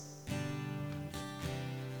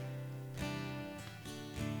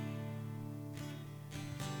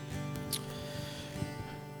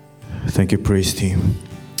Thank you, praise team.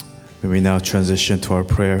 May we now transition to our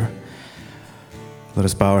prayer. Let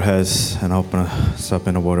us bow our heads and open us up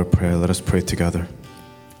in a word of prayer. Let us pray together.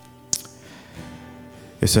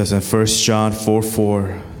 It says in 1 John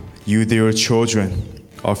 4:4, "You, dear children,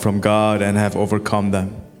 are from God and have overcome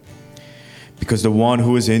them, because the one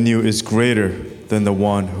who is in you is greater than the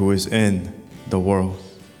one who is in the world.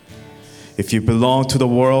 If you belong to the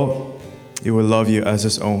world, it will love you as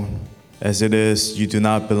its own. As it is, you do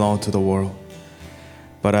not belong to the world.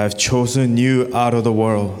 But I have chosen you out of the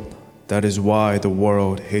world. That is why the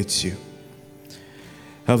world hates you."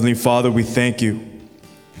 Heavenly Father, we thank you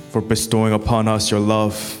for bestowing upon us your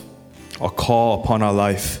love, a call upon our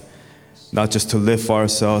life, not just to live for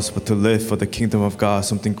ourselves, but to live for the kingdom of God,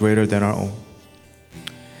 something greater than our own.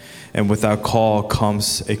 And with that call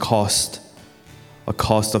comes a cost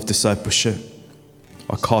of discipleship,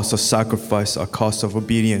 a cost of sacrifice, a cost of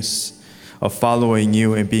obedience, of following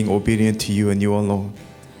you and being obedient to you and you alone,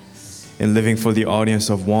 and living for the audience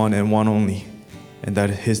of one and one only, and that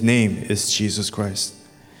his name is Jesus Christ.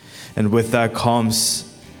 And with that comes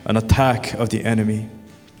an attack of the enemy.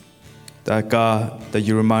 That God, that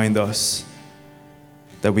you remind us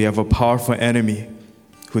that we have a powerful enemy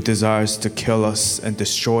who desires to kill us and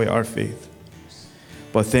destroy our faith.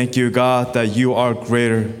 But thank you, God, that you are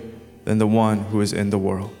greater than the one who is in the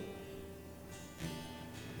world.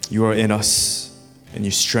 You are in us, and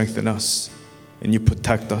you strengthen us, and you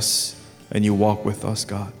protect us, and you walk with us,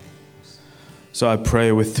 God. So I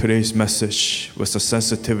pray with today's message, with the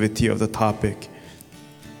sensitivity of the topic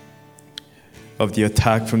of the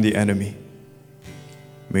attack from the enemy,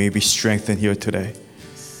 may you be strengthened here today.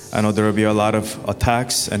 I know there will be a lot of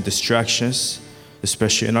attacks and distractions,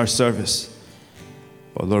 especially in our service.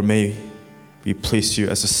 But Lord, may we place you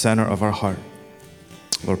as the center of our heart.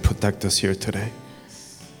 Lord, protect us here today.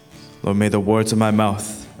 Lord, may the words of my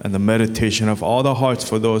mouth and the meditation of all the hearts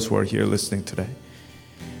for those who are here listening today,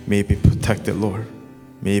 may it be protected, Lord.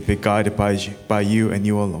 May it be guided by you and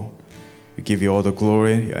you alone. We give you all the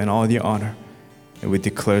glory and all the honor. And we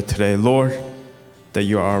declare today, Lord, that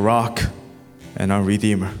you are our rock and our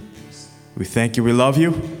Redeemer. We thank you, we love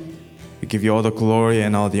you. We give you all the glory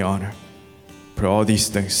and all the honor. Pray all these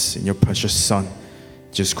things in your precious Son,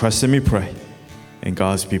 Jesus Christ, and we pray. And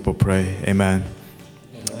God's people pray, amen.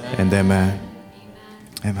 And amen.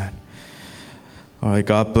 Amen. All right,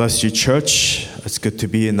 God bless you, church. It's good to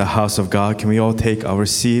be in the house of God. Can we all take our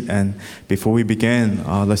seat? And before we begin,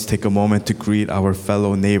 let's take a moment to greet our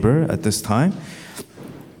fellow neighbor at this time.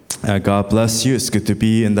 God bless you. It's good to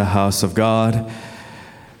be in the house of God.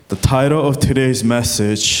 The title of today's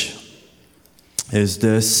message is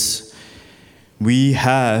this: we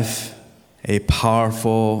have a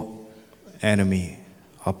powerful enemy.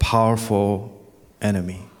 A powerful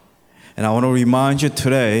enemy. And I want to remind you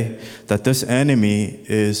today that this enemy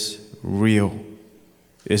is real.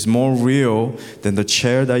 It's more real than the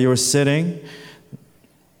chair that you're sitting,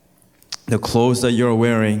 the clothes that you're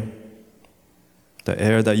wearing, the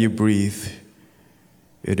air that you breathe.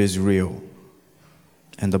 It is real.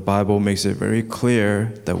 And the Bible makes it very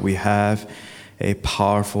clear that we have a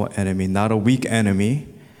powerful enemy, not a weak enemy,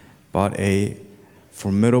 but a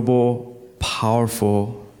formidable,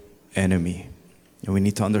 powerful enemy. And we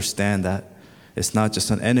need to understand that it's not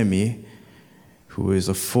just an enemy who is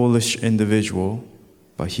a foolish individual,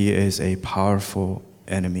 but he is a powerful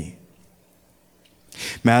enemy.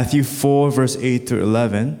 Matthew 4, verse 8 to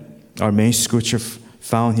 11, our main scripture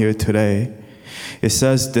found here today. It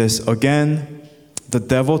says this: "Again, the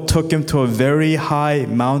devil took him to a very high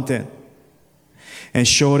mountain and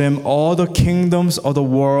showed him all the kingdoms of the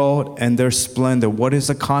world and their splendor." What is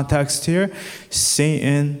the context here?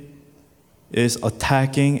 Satan is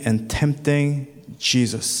attacking and tempting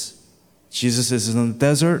Jesus. Jesus is in the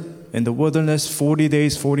desert, in the wilderness, 40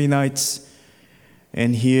 days, 40 nights,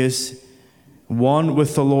 and he is one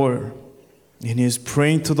with the Lord. And he is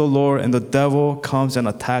praying to the Lord, and the devil comes and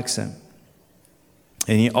attacks him.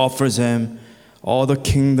 And he offers him all the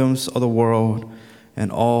kingdoms of the world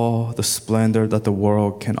and all the splendor that the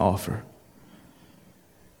world can offer.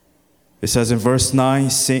 It says in verse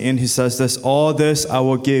 9, Satan, he says this: "All this I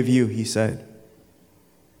will give you," he said.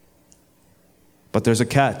 "But there's a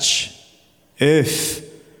catch. If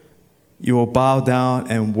you will bow down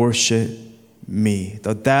and worship me."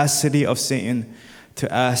 The audacity of Satan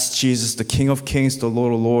to ask Jesus, the King of Kings, the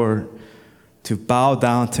Lord of Lords, to bow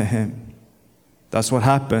down to him. That's what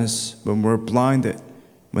happens when we're blinded,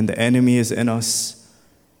 when the enemy is in us.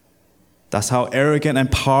 That's how arrogant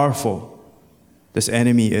and powerful this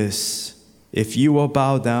enemy is. If you will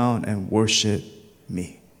bow down and worship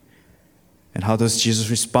me. And how does Jesus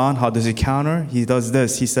respond? How does he counter? He does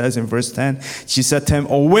this. He says in verse 10, she said to him,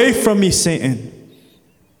 "Away from me, Satan.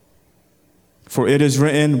 For it is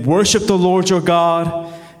written, worship the Lord your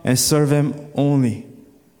God and serve him only."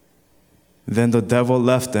 Then the devil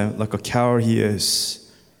left them like a coward he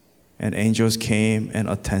is, and angels came and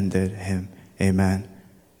attended him. Amen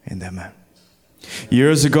and amen.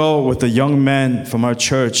 Years ago, with the young men from our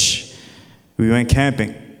church, we went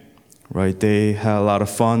camping. Right? They had a lot of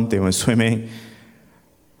fun. They went swimming,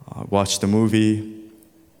 watched the movie.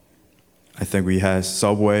 I think we had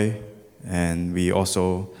Subway, and we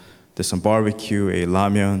also did some barbecue, ate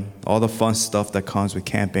ramyeon, all the fun stuff that comes with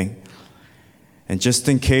camping. And just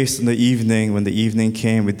in case in the evening, when the evening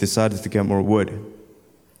came, we decided to get more wood.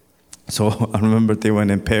 So I remember they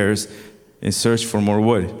went in pairs in search for more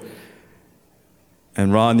wood.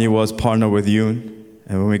 And Ronnie was partnered with Yoon.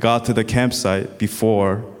 And when we got to the campsite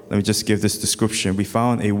before, let me just give this description. We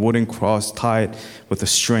found a wooden cross tied with a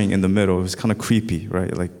string in the middle. It was kind of creepy,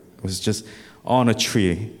 right? Like, it was just on a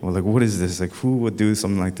tree. We're like, what is this? Like, who would do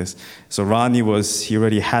something like this? So Ronnie he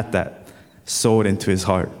already had that sewed into his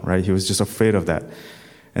heart, right? He was just afraid of that.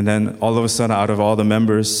 And then all of a sudden, out of all the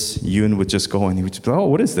members, Yoon would just go and he would just be like, oh,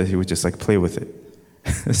 what is this? He would just like play with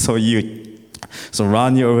it. So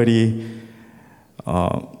Ronnie already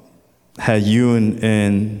had Yoon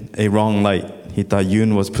in a wrong light. He thought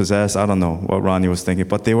Yoon was possessed. I don't know what Ronnie was thinking.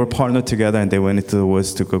 But they were partnered together and they went into the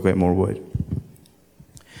woods to go get more wood.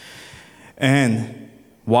 And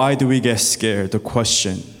why do we get scared? The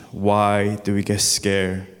question, why do we get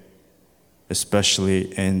scared,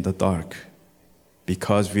 especially in the dark?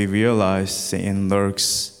 Because we realize Satan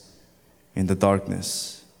lurks in the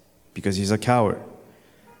darkness because he's a coward.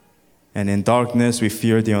 And in darkness, we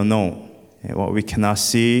fear the unknown. And what we cannot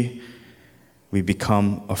see, we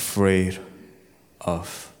become afraid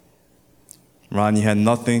of. Ronnie had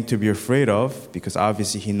nothing to be afraid of because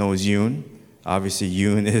obviously he knows Yoon. Obviously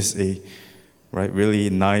Yoon is a really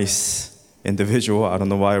nice individual. I don't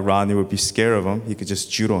know why Ronnie would be scared of him. He could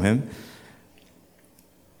just judo him.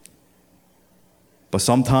 But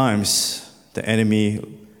sometimes the enemy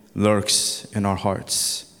lurks in our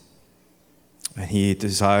hearts. And he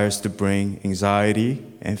desires to bring anxiety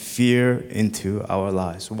and fear into our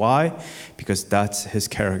lives. Why? Because that's his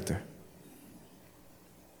character.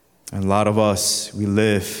 And a lot of us, we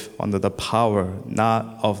live under the power,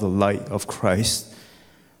 not of the light of Christ,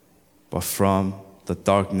 but from the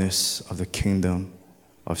darkness of the kingdom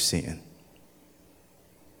of Satan.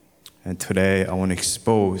 And today, I want to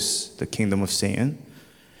expose the kingdom of Satan.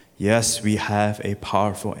 Yes, we have a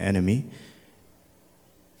powerful enemy.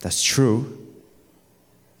 That's true.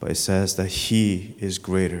 But it says that he is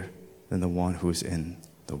greater than the one who is in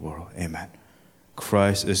the world. Amen.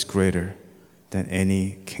 Christ is greater than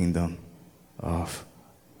any kingdom of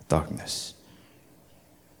darkness.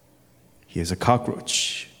 He is a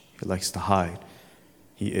cockroach. He likes to hide.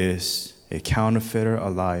 He is a counterfeiter, a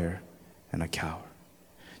liar, and a coward.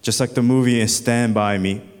 Just like the movie in Stand By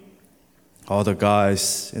Me, all the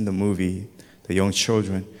guys in the movie, the young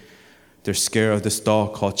children, they're scared of this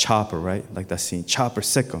dog called Chopper, right? Like that scene, Chopper,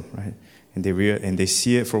 sick 'em, right? And they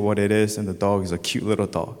see it for what it is, and the dog is a cute little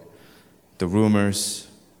dog. The rumors,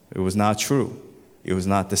 it was not true. It was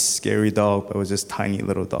not this scary dog, but it was this tiny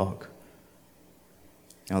little dog.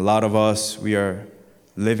 And a lot of us, we are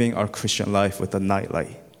living our Christian life with a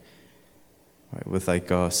nightlight, right? With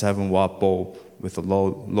like a 7-watt bulb with a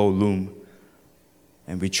low lume.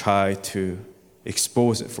 And we try to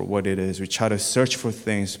expose it for what it is. We try to search for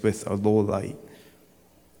things with a low light.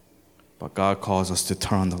 But God calls us to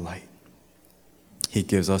turn on the light. He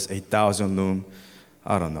gives us 1,000 lume,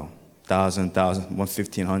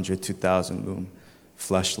 1,500, 2,000 lume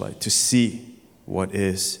flashlight to see what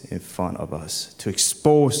is in front of us, to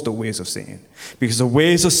expose the ways of Satan. Because the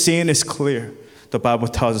ways of Satan is clear. The Bible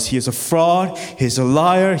tells us he is a fraud, he is a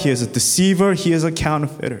liar, he is a deceiver, he is a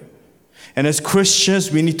counterfeiter. And as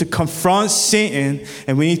Christians, we need to confront Satan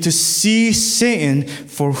and we need to see Satan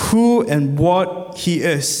for who and what he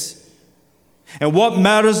is. And what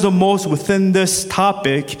matters the most within this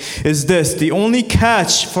topic is this: the only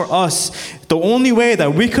catch for us, the only way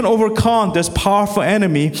that we can overcome this powerful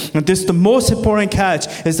enemy, and this the most important catch,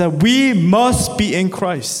 is that we must be in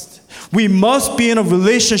Christ. We must be in a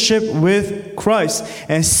relationship with Christ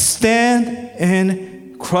and stand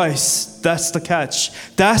in Christ. That's the catch.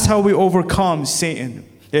 That's how we overcome Satan.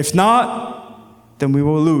 If not, then we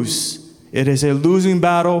will lose. It is a losing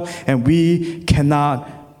battle and we cannot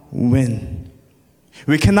win.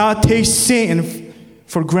 We cannot take Satan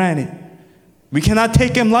for granted. We cannot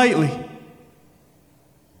take him lightly.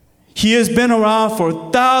 He has been around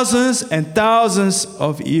for thousands and thousands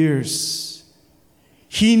of years.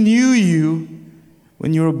 He knew you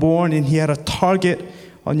when you were born, and he had a target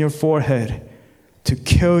on your forehead to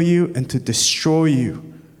kill you and to destroy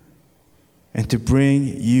you and to bring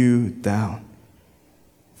you down,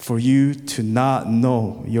 for you to not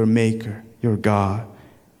know your Maker, your God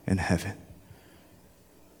in heaven.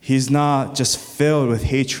 He's not just filled with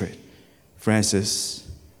hatred, Francis.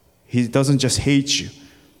 He doesn't just hate you.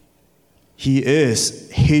 He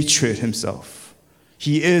is hatred himself.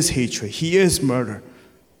 He is hatred. He is murder.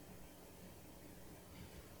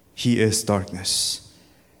 He is darkness.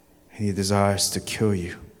 And he desires to kill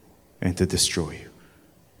you and to destroy you.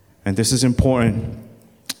 And this is important.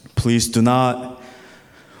 Please do not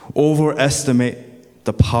overestimate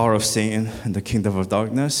the power of Satan and the kingdom of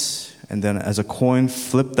darkness. And then as a coin,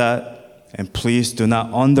 flip that. And please do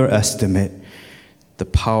not underestimate the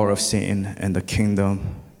power of Satan and the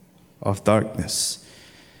kingdom of darkness.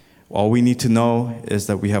 All we need to know is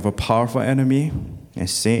that we have a powerful enemy, and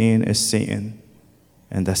Satan is Satan,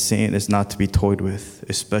 and that Satan is not to be toyed with,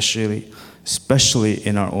 especially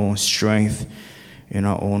in our own strength, in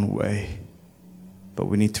our own way. But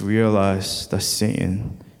we need to realize that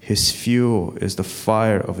Satan, his fuel is the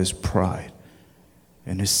fire of his pride,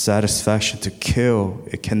 and his satisfaction to kill,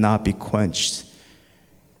 it cannot be quenched.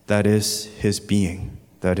 That is his being.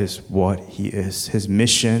 That is what he is. His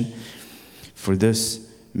mission for this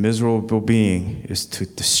miserable being is to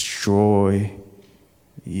destroy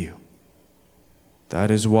you.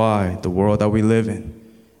 That is why the world that we live in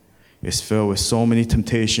is filled with so many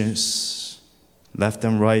temptations. Left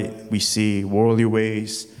and right, we see worldly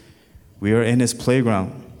ways. We are in his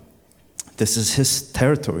playground. This is his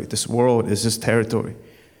territory. This world is his territory.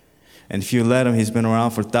 And if you let him, he's been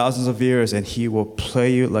around for thousands of years, and he will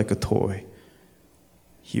play you like a toy.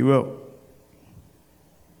 He will.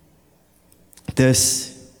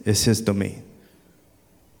 This is his domain.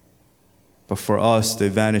 But for us, the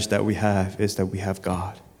advantage that we have is that we have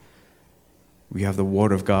God. We have the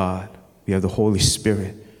Word of God. We have the Holy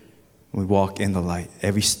Spirit. We walk in the light.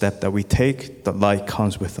 Every step that we take, the light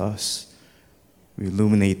comes with us. We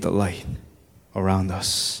illuminate the light around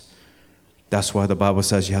us. That's why the Bible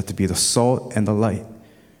says you have to be the salt and the light.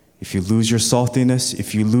 If you lose your saltiness,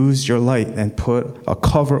 if you lose your light and put a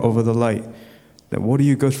cover over the light, then what are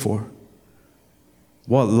you good for?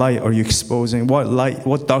 What light are you exposing?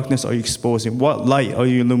 What darkness are you exposing? What light are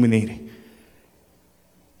you illuminating?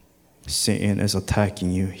 Satan is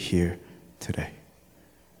attacking you here today.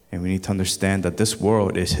 And we need to understand that this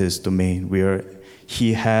world is his domain.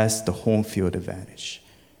 He has the home field advantage.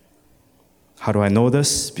 How do I know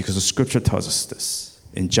this? Because the scripture tells us this.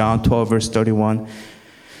 In John 12, verse 31,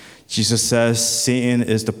 Jesus says, Satan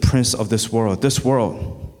is the prince of this world,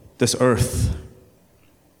 this earth.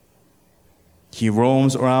 He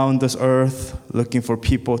roams around this earth looking for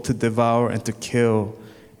people to devour and to kill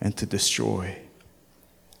and to destroy.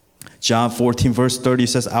 John 14, verse 30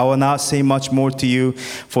 says, I will not say much more to you,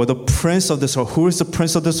 for the prince of this world. Who is the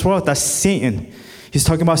prince of this world? That's Satan. He's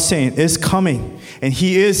talking about Satan is coming, and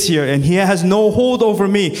he is here, and he has no hold over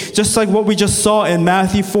me. Just like what we just saw in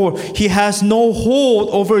Matthew 4. He has no hold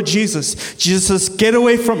over Jesus. Jesus says, get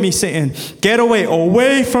away from me, Satan. Get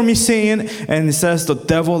away from me, Satan. And it says the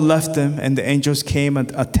devil left him, and the angels came and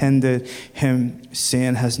attended him.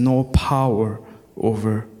 Satan has no power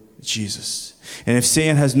over Jesus. And if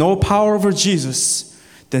Satan has no power over Jesus,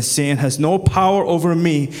 then Satan has no power over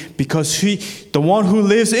me, because the one who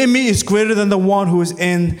lives in me is greater than the one who is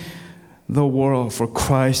in the world. For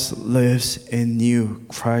Christ lives in you.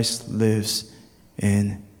 Christ lives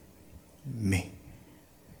in me.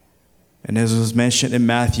 And as was mentioned in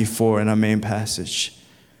Matthew 4 in our main passage,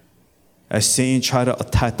 as Satan tried to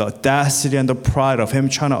attack the audacity and the pride of him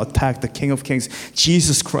trying to attack the King of Kings,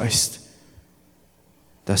 Jesus Christ,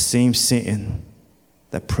 that same Satan,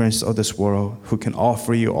 that prince of this world who can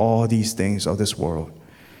offer you all these things of this world,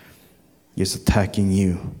 is attacking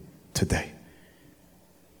you today.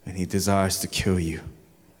 And he desires to kill you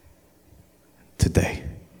today.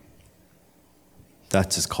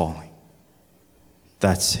 That's his calling.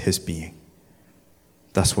 That's his being.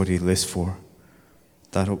 That's what he lives for.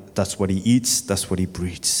 That's what he eats. That's what he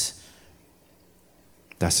breathes.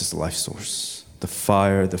 That's his life source. The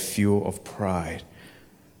fire, the fuel of pride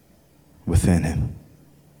within him.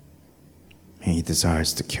 And he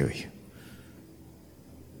desires to kill you.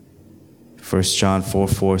 1 John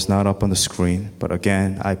 4:4 is not up on the screen, but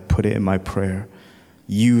again, I put it in my prayer.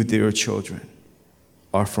 You, dear children,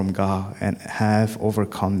 are from God and have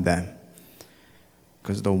overcome them,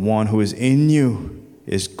 because the one who is in you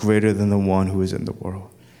is greater than the one who is in the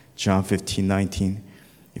world. John 15:19.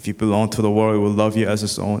 If you belong to the world, it will love you as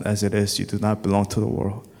its own. As it is, you do not belong to the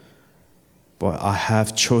world, but I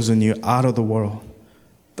have chosen you out of the world.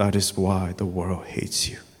 That is why the world hates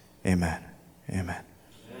you. Amen. Amen.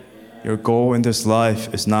 Your goal in this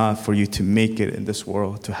life is not for you to make it in this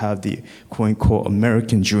world, to have the quote-unquote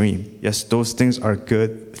American dream. Yes, those things are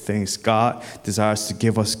good things. God desires to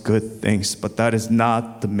give us good things, but that is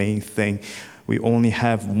not the main thing. We only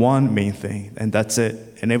have one main thing, and that's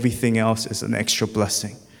it. And everything else is an extra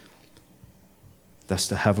blessing. That's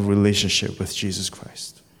to have a relationship with Jesus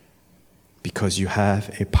Christ. Because you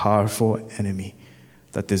have a powerful enemy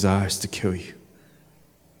that desires to kill you.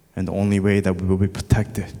 And the only way that we will be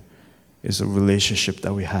protected is a relationship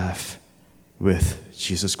that we have with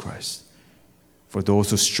Jesus Christ. For those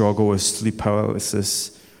who struggle with sleep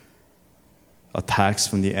paralysis, attacks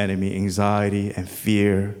from the enemy, anxiety and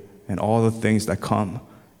fear, and all the things that come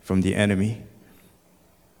from the enemy,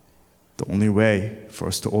 the only way for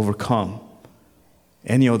us to overcome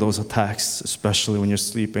any of those attacks, especially when you're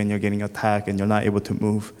sleeping, you're getting attacked and you're not able to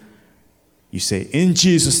move, you say, in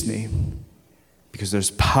Jesus' name, because there's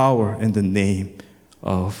power in the name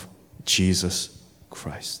of Jesus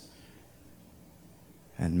Christ.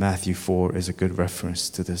 And Matthew 4 is a good reference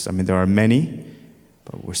to this. I mean, there are many,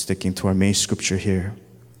 but we're sticking to our main scripture here.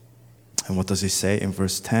 And what does he say in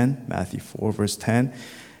verse 10? Matthew 4, verse 10.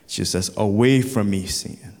 Jesus says, away from me,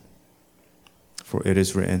 Satan. For it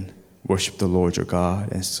is written, worship the Lord your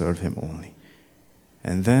God and serve him only.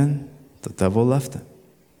 And then the devil left him.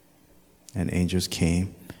 And angels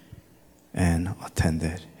came and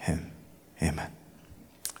attended him. Amen.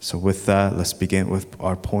 So with that, let's begin with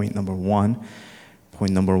our point number one.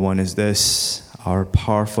 Point number one is this. Our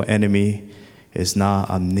powerful enemy is not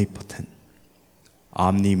omnipotent.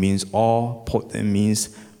 Omni means all, potent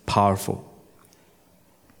means powerful.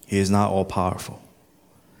 He is not all powerful.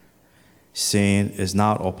 Satan is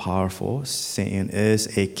not all powerful. Satan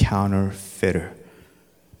is a counterfeiter,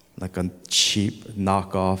 like a cheap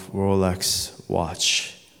knockoff Rolex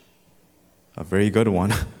watch. A very good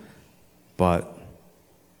one, but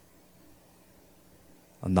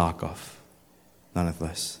a knockoff,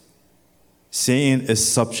 nonetheless. Satan is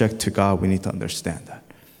subject to God. We need to understand that.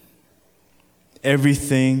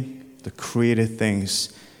 Everything, the created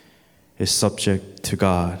things, is subject to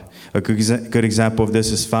God. A good example of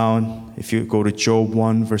this is found if you go to Job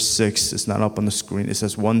 1, verse 6. It's not up on the screen. It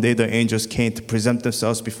says, one day the angels came to present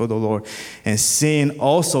themselves before the Lord, and Satan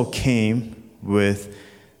also came with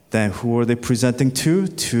them. Who are they presenting to?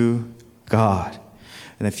 To God.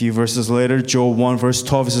 And a few verses later, Job 1, verse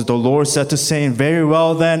 12, it says, the Lord said to Satan, very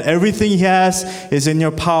well then, everything he has is in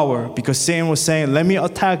your power. Because Satan was saying, let me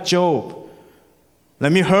attack Job.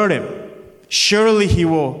 Let me hurt him. Surely he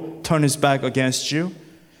will turn his back against you.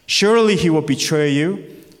 Surely he will betray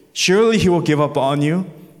you. Surely he will give up on you.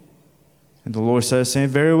 And the Lord says, saying,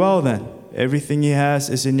 very well then, everything he has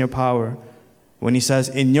is in your power. When he says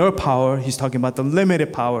in your power, he's talking about the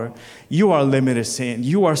limited power. You are limited, Satan.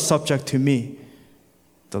 You are subject to me.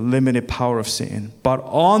 The limited power of Satan. But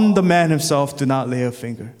on the man himself, do not lay a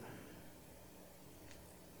finger.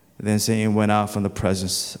 And then Satan went out from the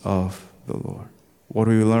presence of the Lord. What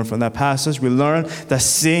do we learn from that passage? We learn that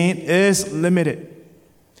Satan is limited.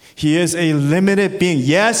 He is a limited being.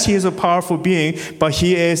 Yes, he is a powerful being, but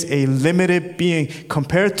he is a limited being.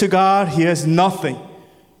 Compared to God, he is nothing.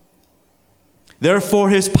 Therefore,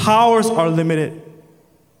 his powers are limited.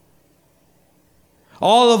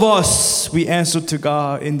 All of us, we answer to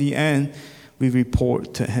God. In the end, we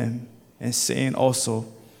report to him. And Satan also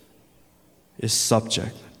is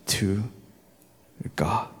subject to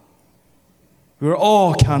God. We're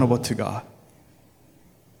all accountable to God.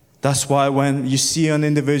 That's why when you see an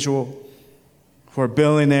individual who are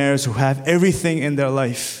billionaires, who have everything in their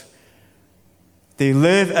life, they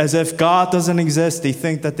live as if God doesn't exist. They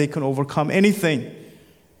think that they can overcome anything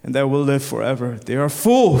and that will live forever. They are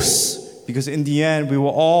fools, because in the end, we will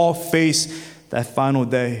all face that final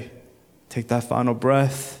day, take that final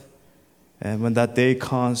breath, and when that day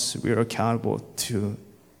comes, we are accountable to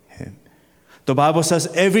him. The Bible says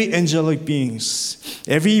every angelic beings,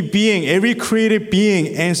 every being, every created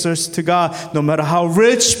being answers to God. No matter how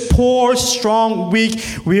rich, poor, strong, weak,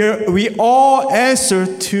 we all answer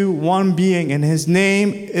to one being, and his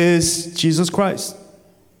name is Jesus Christ.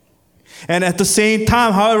 And at the same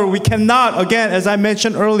time, however, we cannot, again, as I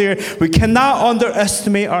mentioned earlier, we cannot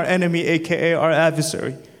underestimate our enemy, aka our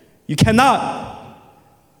adversary. You cannot.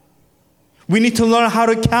 We need to learn how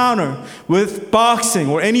to counter with boxing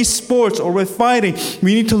or any sports or with fighting.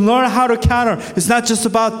 We need to learn how to counter. It's not just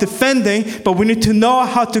about defending, but we need to know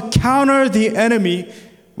how to counter the enemy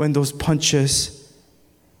when those punches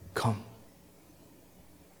come.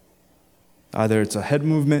 Either it's a head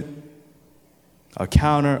movement, a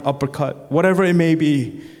counter, uppercut, whatever it may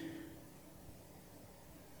be.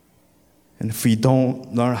 And if we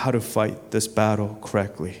don't learn how to fight this battle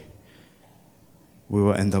correctly, we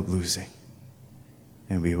will end up losing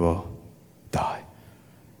and we will die.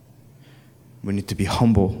 We need to be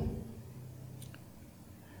humble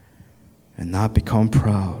and not become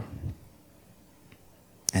proud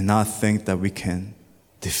and not think that we can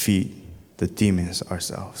defeat the demons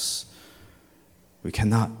ourselves. We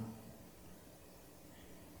cannot.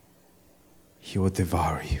 He will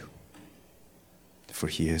devour you, for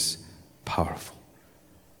he is powerful.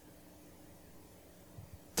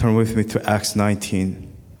 Turn with me to Acts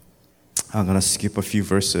 19. I'm going to skip a few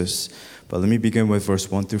verses, but let me begin with verse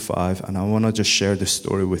 1 through 5, and I want to just share this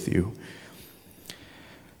story with you.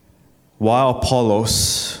 While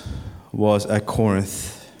Apollos was at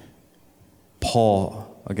Corinth,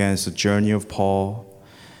 Paul, again, it's the journey of Paul,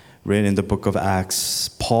 written in the book of Acts.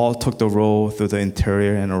 Paul took the road through the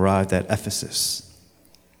interior and arrived at Ephesus.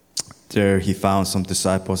 There he found some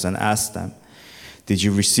disciples and asked them, "Did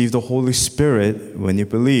you receive the Holy Spirit when you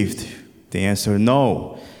believed?" They answered,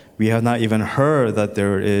 "No, we have not even heard that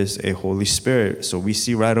there is a Holy Spirit." So we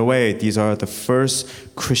see right away, these are the first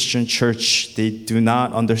Christian church. They do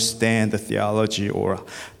not understand the theology or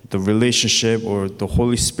the relationship or the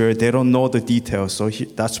Holy Spirit. They don't know the details. So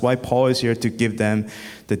that's why Paul is here, to give them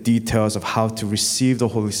the details of how to receive the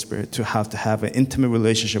Holy Spirit, to have an intimate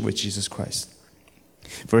relationship with Jesus Christ.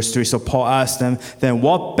 Verse 3, so Paul asked them, "Then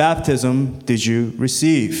what baptism did you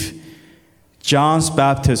receive?" "John's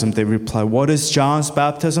baptism," they replied. What is John's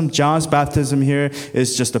baptism? John's baptism here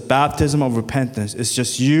is just a baptism of repentance. It's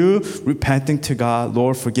just you repenting to God,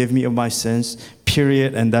 "Lord, forgive me of my sins,"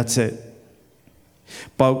 period, and that's it.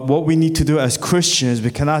 But what we need to do as Christians,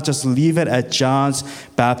 we cannot just leave it at John's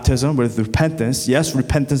baptism with repentance. Yes,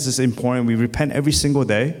 repentance is important. We repent every single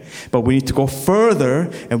day. But we need to go further,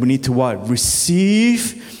 and we need to what?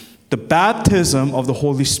 Receive the baptism of the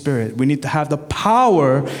Holy Spirit. We need to have the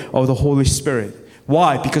power of the Holy Spirit.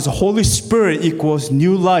 Why? Because the Holy Spirit equals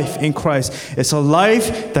new life in Christ. It's a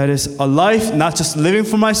life that is a life not just living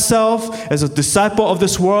for myself as a disciple of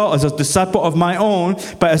this world, as a disciple of my own,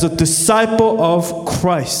 but as a disciple of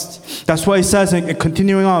Christ. That's why he says, and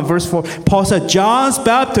continuing on, verse 4, Paul said, John's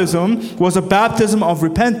baptism was a baptism of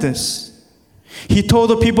repentance. He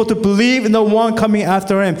told the people to believe in the one coming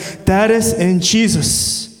after him. That is in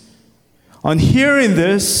Jesus. On hearing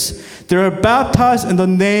this, they are baptized in the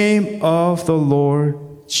name of the Lord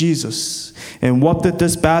Jesus. And what did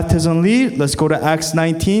this baptism lead? Let's go to Acts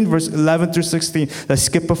 19, verse 11 through 16. Let's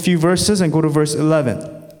skip a few verses and go to verse 11.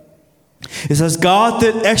 It says, God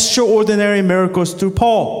did extraordinary miracles through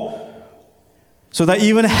Paul, so that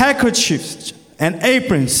even handkerchiefs and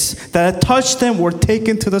aprons that had touched them were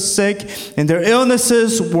taken to the sick, and their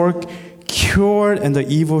illnesses were cured, and the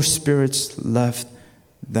evil spirits left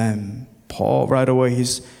them. Paul, right away,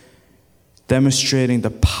 he's demonstrating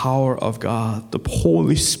the power of God, the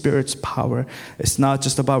Holy Spirit's power. It's not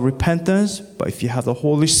just about repentance, but if you have the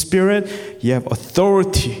Holy Spirit, you have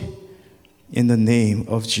authority in the name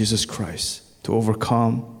of Jesus Christ to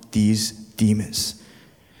overcome these demons.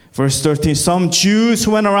 Verse 13, some Jews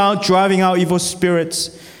who went around driving out evil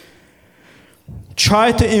spirits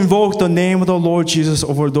tried to invoke the name of the Lord Jesus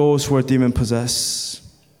over those who were demon-possessed.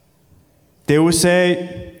 They would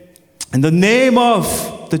say, in the name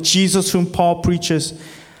of the Jesus whom Paul preaches,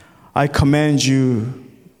 I command you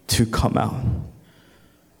to come out.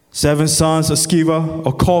 7 sons of Sceva,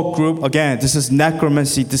 a cult group. Again, this is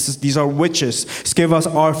necromancy. These are witches.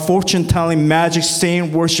 Scevas are fortune-telling, magic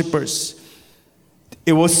saint worshippers.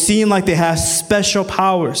 It was seen like they had special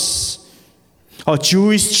powers. A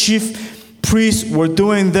Jewish chief priests were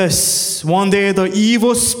doing this. One day, the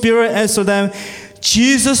evil spirit answered them,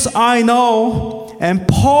 Jesus I know, and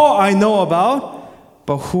Paul I know about,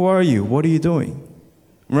 but who are you? What are you doing?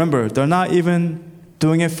 Remember, they're not even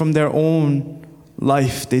doing it from their own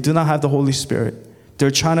life. They do not have the Holy Spirit.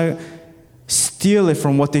 They're trying to steal it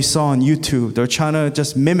from what they saw on YouTube. They're trying to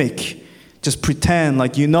just mimic, just pretend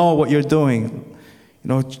like you know what you're doing. You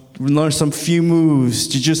know, learn some few moves,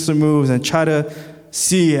 jiu-jitsu moves, and try to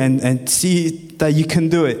see and see that you can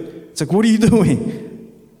do it. It's like, what are you doing?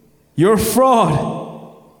 You're a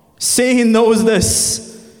fraud. Satan knows this.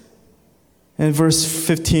 In verse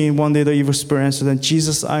 15, one day the evil spirit answered them,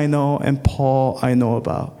 Jesus I know, and Paul I know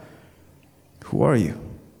about. Who are you?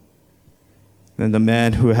 Then the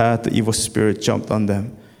man who had the evil spirit jumped on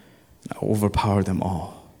them and overpowered them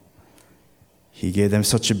all. He gave them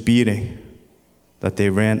such a beating that they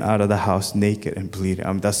ran out of the house naked and bleeding.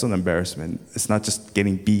 I mean, that's an embarrassment. It's not just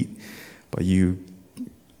getting beat, but you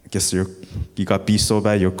got beat so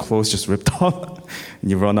bad your clothes just ripped off. and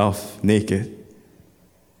you run off naked.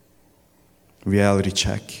 Reality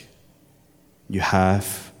check. You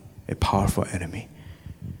have a powerful enemy.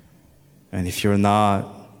 And if you're not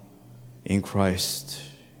in Christ,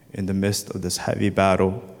 in the midst of this heavy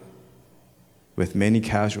battle with many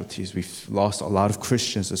casualties, we've lost a lot of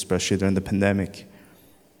Christians, especially during the pandemic.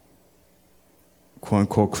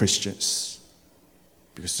 Quote-unquote Christians.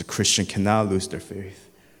 Because the Christian cannot lose their faith.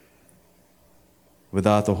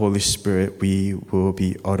 Without the Holy Spirit, we will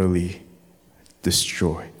be utterly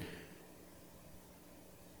destroyed.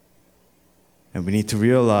 And we need to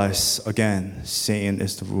realize, again, Satan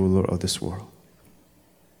is the ruler of this world.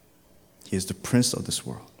 He is the prince of this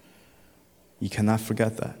world. You cannot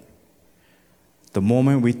forget that. The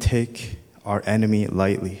moment we take our enemy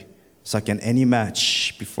lightly, it's like in any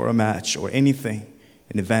match, before a match or anything,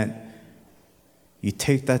 an event, you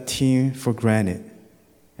take that team for granted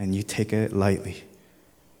and you take it lightly.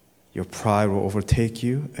 Your pride will overtake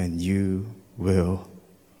you and you will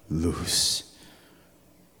lose.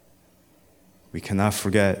 We cannot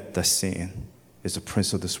forget that Satan is the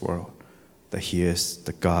prince of this world, that he is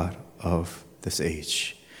the God of this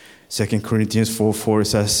age. 2 Corinthians 4:4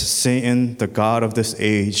 says, Satan, the God of this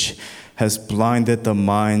age, has blinded the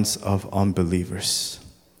minds of unbelievers.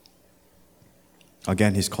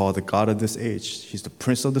 Again, he's called the God of this age. He's the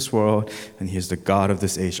prince of this world, and he is the God of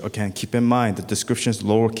this age. Again, keep in mind, the description is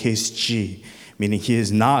lowercase g, meaning he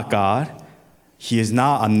is not God. He is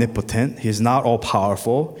not omnipotent. He is not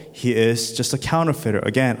all-powerful. He is just a counterfeiter.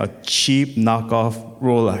 Again, a cheap knockoff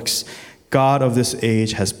Rolex. God of this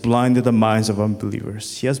age has blinded the minds of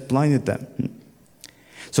unbelievers. He has blinded them.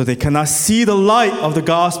 So they cannot see the light of the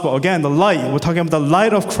gospel. Again, the light. We're talking about the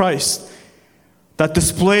light of Christ. That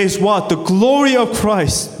displays what? The glory of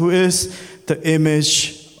Christ, who is the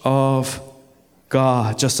image of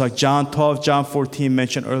God. Just like John 12, John 14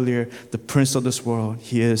 mentioned earlier, the prince of this world,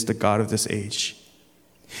 he is the God of this age.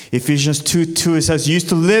 Ephesians 2:2, it says, you used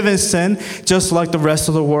to live in sin just like the rest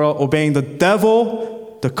of the world, obeying the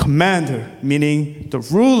devil, the commander, meaning the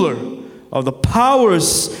ruler of the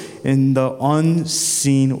powers in the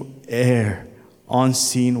unseen air,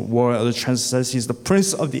 unseen world. The translation says he's the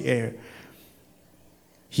prince of the air.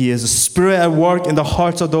 He is a spirit at work in the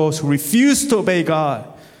hearts of those who refuse to obey God.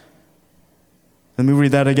 Let me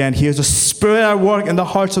read that again. He is a spirit at work in the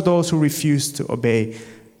hearts of those who refuse to obey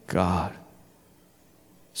God.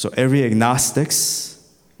 So every agnostics,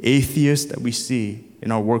 atheist that we see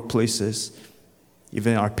in our workplaces,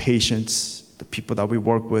 even our patients, the people that we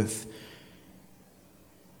work with,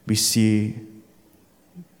 we see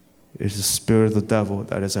it is the spirit of the devil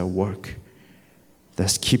that is at work,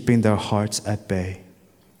 that's keeping their hearts at bay,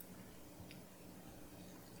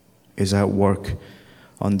 is at work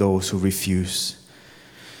on those who refuse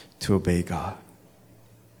to obey God.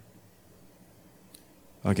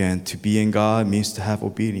 Again, to be in God means to have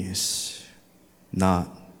obedience, not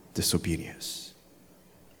disobedience.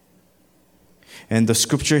 And the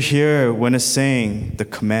scripture here, when it's saying the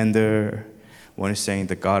commander, when it's saying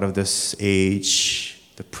the God of this age,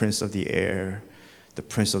 the prince of the air, the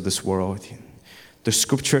prince of this world, the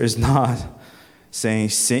scripture is not saying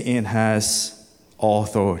Satan has all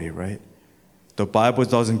authority, right? The Bible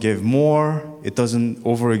doesn't give more, it doesn't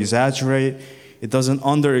over-exaggerate, it doesn't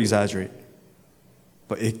under-exaggerate.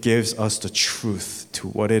 But it gives us the truth to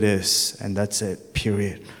what it is, and that's it,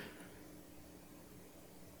 period.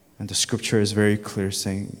 And the scripture is very clear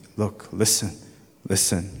saying, look, listen,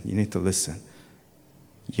 you need to listen.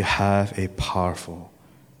 You have a powerful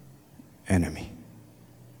enemy.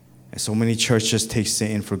 And so many churches take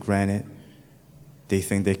Satan for granted. They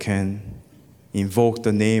think they can invoke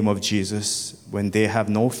the name of Jesus when they have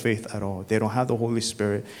no faith at all. They don't have the Holy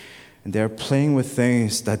Spirit. And they're playing with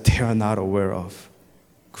things that they are not aware of.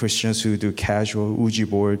 Christians who do casual Ouija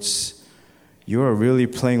boards, you are really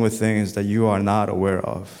playing with things that you are not aware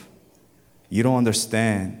of. You don't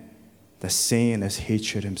understand that Satan is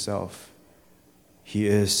hatred himself. He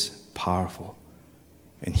is powerful,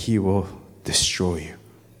 and he will destroy you.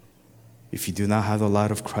 If you do not have the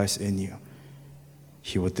light of Christ in you,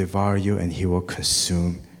 he will devour you and he will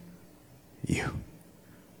consume you.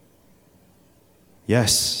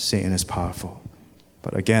 Yes, Satan is powerful.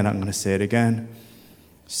 But again, I'm going to say it again.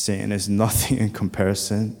 Satan is nothing in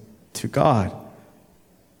comparison to God.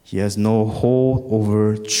 He has no hold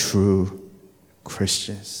over true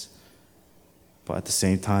Christians. But at the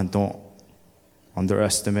same time, don't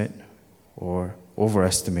underestimate or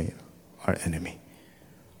overestimate our enemy.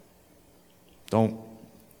 Don't.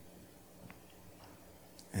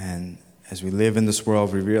 And as we live in this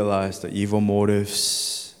world, we realize the evil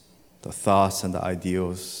motives, the thoughts and the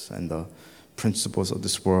ideals and the principles of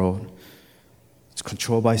this world, It's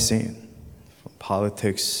controlled by Satan. From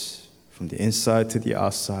politics, from the inside to the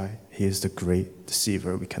outside, he is the great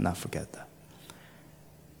deceiver. We cannot forget that.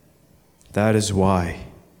 That is why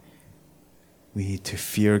we need to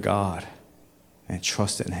fear God and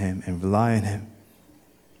trust in him and rely on him.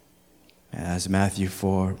 And as Matthew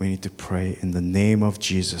 4, we need to pray in the name of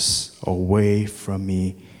Jesus, away from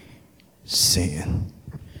me, Satan.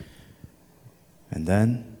 And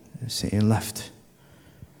then Satan left.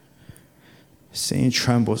 Satan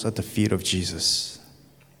trembles at the feet of Jesus.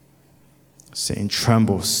 Satan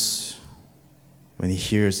trembles when he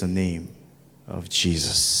hears the name of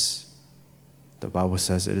Jesus. The Bible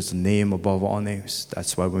says it is a name above all names.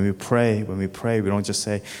 That's why when we pray, we don't just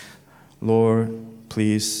say, Lord,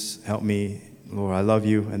 please help me. Lord, I love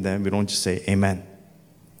you. And then we don't just say, amen.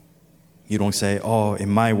 You don't say, oh, in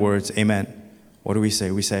my words, amen. What do we say?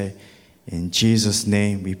 We say, in Jesus'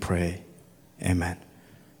 name we pray, amen.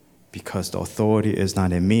 Because the authority is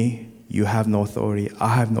not in me. You have no authority.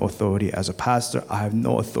 I have no authority. As a pastor, I have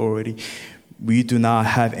no authority. We do not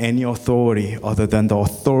have any authority other than the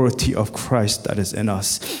authority of Christ that is in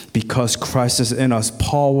us. Because Christ is in us,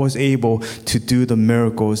 Paul was able to do the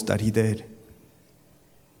miracles that he did.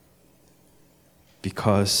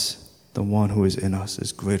 Because the one who is in us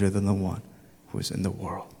is greater than the one who is in the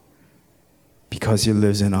world. Because he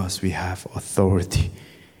lives in us, we have authority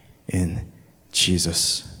in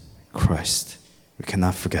Jesus Christ. We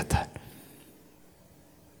cannot forget that.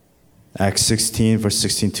 Acts 16, verse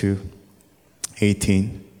 16 to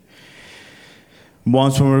 18.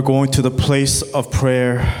 Once when we were going to the place of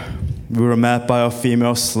prayer, we were met by a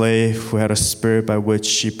female slave who had a spirit by which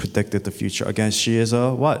she predicted the future. Again, she is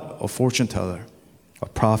a what? A fortune teller. A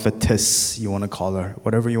prophetess, you want to call her.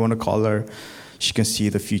 Whatever you want to call her, she can see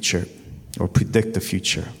the future or predict the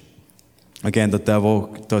future. Again, the devil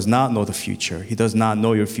does not know the future. He does not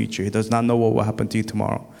know your future. He does not know what will happen to you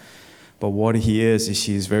tomorrow. But what he is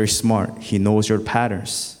he is very smart. He knows your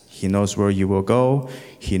patterns. He knows where you will go.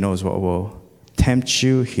 He knows what will tempt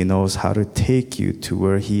you. He knows how to take you to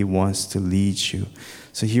where he wants to lead you.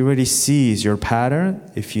 So he already sees your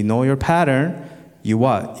pattern. If you know your pattern, you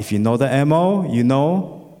what? If you know the MO, you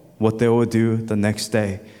know what they will do the next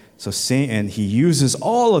day. So Satan, he uses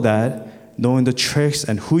all of that, knowing the tricks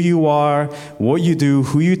and who you are, what you do,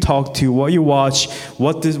 who you talk to, what you watch,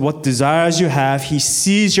 what desires you have. He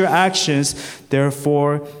sees your actions.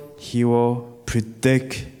 Therefore, he will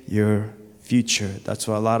predict your future. That's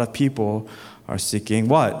why a lot of people are seeking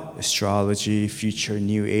what? Astrology, future,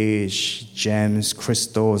 new age, gems,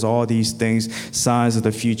 crystals, all these things, signs of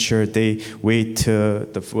the future. They wait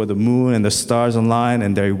for the moon and the stars align,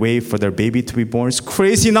 and they wait for their baby to be born. It's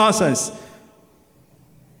crazy nonsense.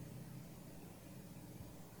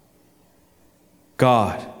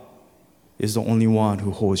 God is the only one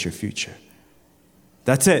who holds your future.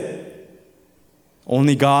 That's it.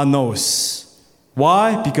 Only God knows.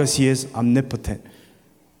 Why? Because he is omnipotent.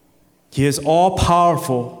 He is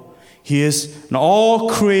all-powerful. He is an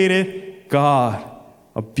all-created God,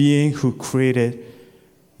 a being who created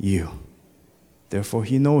you. Therefore,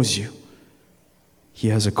 he knows you. He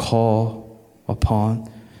has a call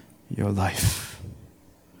upon your life.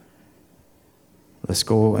 Let's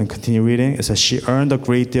go and continue reading. It says, she earned a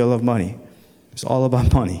great deal of money. It's all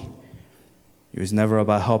about money. It was never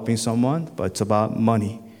about helping someone, but it's about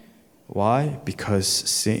money. Why? Because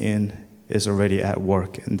Satan is already at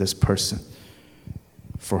work in this person.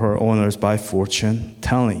 For her owners by fortune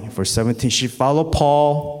telling. Verse 17, she followed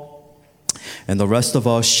Paul and the rest of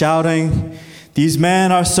us, shouting, these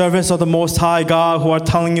men are servants of the Most High God who are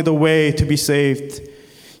telling you the way to be saved.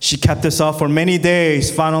 She kept this up for many days.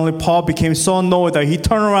 Finally, Paul became so annoyed that he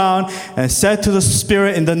turned around and said to the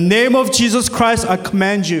Spirit, in the name of Jesus Christ, I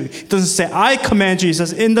command you. He doesn't say, I command you. He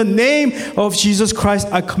says, in the name of Jesus Christ,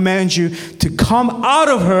 I command you to come out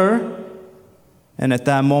of her. And at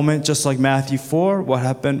that moment, just like Matthew 4, what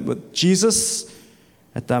happened with Jesus?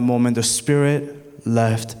 At that moment, the Spirit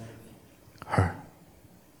left her.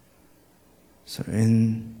 So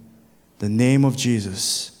in the name of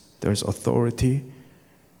Jesus, there's authority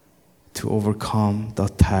to overcome the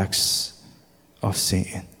attacks of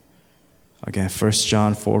Satan. Again, 1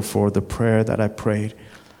 John 4:4, the prayer that I prayed.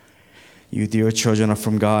 You, dear children, are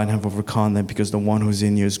from God and have overcome them because the one who's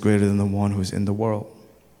in you is greater than the one who's in the world.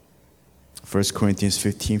 1 Corinthians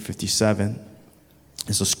 15:57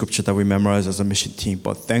 is a scripture that we memorize as a mission team.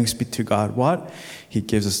 But thanks be to God, what? He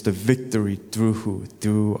gives us the victory through who?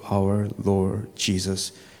 Through our Lord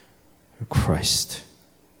Jesus Christ.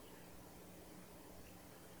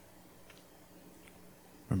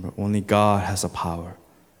 Remember, only God has the power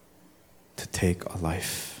to take a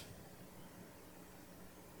life.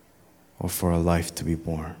 or for a life to be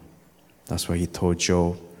born. That's why he told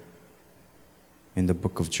Job, in the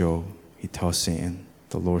book of Job, he tells Satan,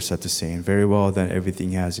 the Lord said to Satan, very well, then everything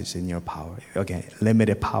he has is in your power. Again,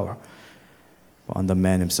 limited power. But on the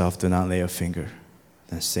man himself, do not lay a finger.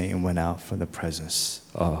 Then Satan went out from the presence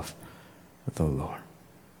of the Lord.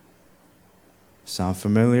 Sound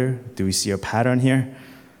familiar? Do we see a pattern here?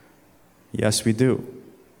 Yes, we do.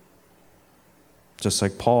 Just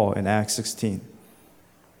like Paul in Acts 16.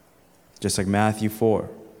 Just like Matthew 4.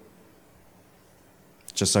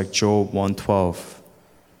 Just like Job 1:12.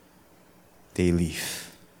 They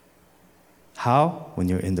leave. How? When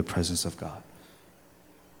you're in the presence of God.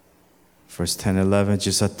 Verse 10 and 11,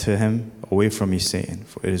 Jesus said to him, away from me, Satan,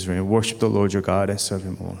 for it is written, worship the Lord your God and serve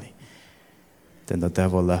him only. Then the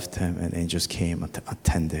devil left him, and angels came and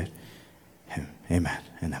attended him. Amen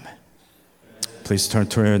and amen. Please turn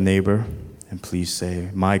to your neighbor and please say,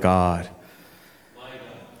 my God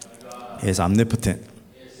is omnipotent.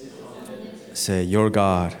 Say, your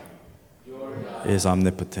God is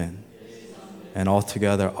omnipotent. And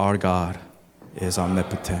altogether, our God is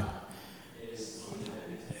omnipotent.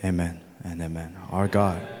 Amen and amen. Our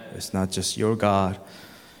God is not just your God.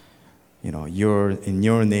 In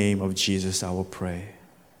your name of Jesus, I will pray.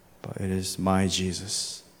 But it is my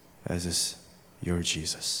Jesus, as is your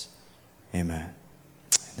Jesus. Amen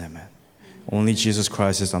and amen. Only Jesus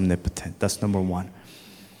Christ is omnipotent. That's number one.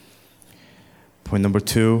 Point number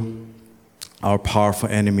two, our powerful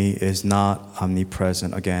enemy is not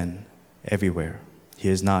omnipresent. Again, everywhere. He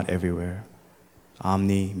is not everywhere.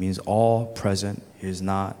 Omni means all present. He is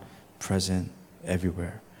not present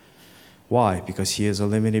everywhere. Why? Because he is a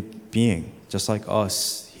limited being. Just like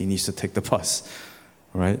us, he needs to take the bus,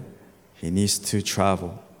 right? He needs to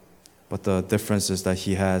travel. But the difference is that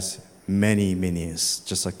he has many minions,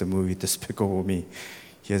 just like the movie Despicable Me.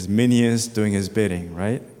 He has minions doing his bidding,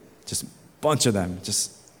 right? Just a bunch of them,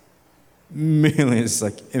 just millions,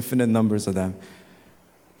 like infinite numbers of them.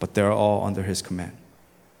 But they're all under his command.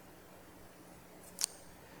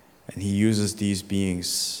 And he uses these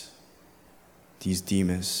beings, these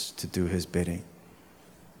demons, to do his bidding.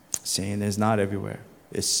 Satan is not everywhere.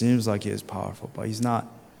 It seems like he is powerful, but he's not.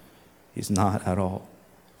 He's not at all.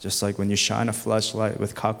 Just like when you shine a flashlight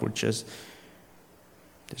with cockroaches,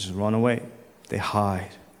 they just run away. They hide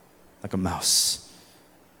like a mouse.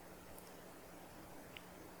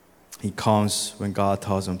 He comes when God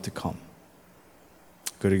tells him to come.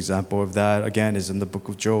 Good example of that, again, is in the book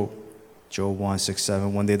of Job. Job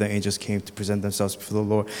 1:6-7. One day the angels came to present themselves before the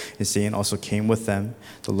Lord, and Satan also came with them.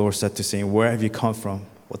 The Lord said to Satan, where have you come from?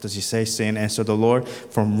 What does he say? Satan answered the Lord,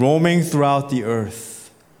 from roaming throughout the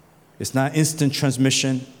earth. It's not instant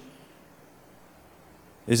transmission.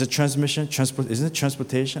 Is it transmission? Isn't it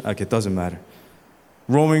transportation? Okay, it doesn't matter.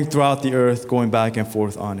 Roaming throughout the earth, going back and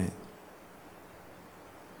forth on it.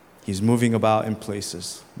 He's moving about in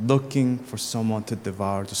places, looking for someone to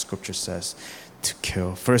devour, the scripture says, to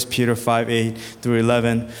kill. 1 Peter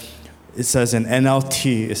 5:8-11, it says in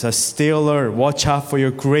NLT, it says, stay alert, watch out for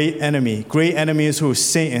your great enemy. Great enemy is who?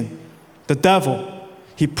 Satan, the devil.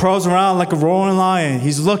 He prowls around like a roaring lion.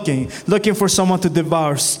 He's looking for someone to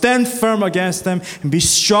devour. Stand firm against them and be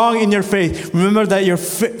strong in your faith. Remember that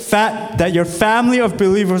your family of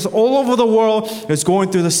believers all over the world is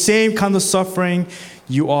going through the same kind of suffering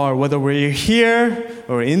you are. Whether we're here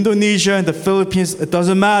or Indonesia and the Philippines, it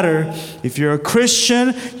doesn't matter. If you're a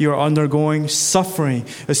Christian, you're undergoing suffering.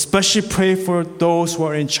 Especially pray for those who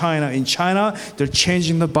are in China. In China, they're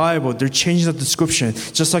changing the Bible. They're changing the description.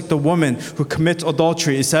 Just like the woman who commits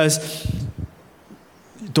adultery. It says,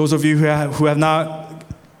 those of you who have not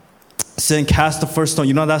sinned, cast the first stone.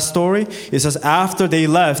 You know that story? It says after they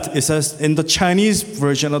left, it says in the Chinese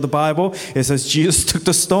version of the Bible, it says Jesus took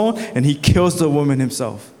the stone and he kills the woman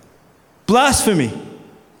himself. Blasphemy.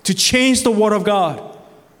 To change the word of God.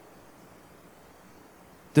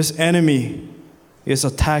 This enemy is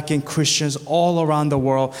attacking Christians all around the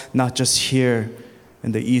world, not just here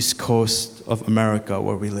in the East Coast of America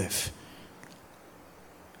where we live.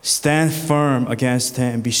 Stand firm against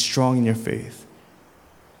him and be strong in your faith.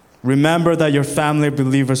 Remember that your family of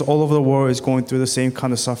believers all over the world is going through the same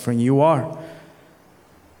kind of suffering you are.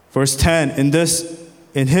 Verse 10,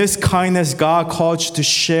 in his kindness, God called you to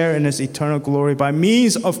share in his eternal glory by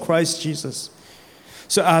means of Christ Jesus.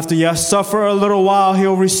 So after you have suffered a little while,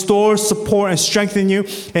 he'll restore, support, and strengthen you,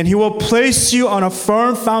 and he will place you on a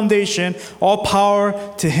firm foundation. All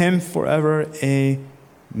power to him forever.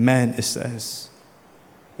 Amen, it says.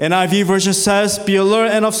 NIV version says, be alert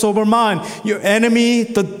and of sober mind. Your enemy,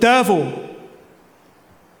 the devil.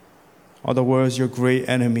 Other words, your great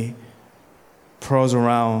enemy, prowls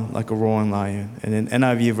around like a roaring lion. And in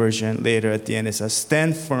NIV version, later at the end, it says,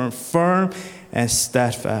 stand firm, firm and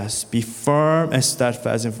steadfast. Be firm and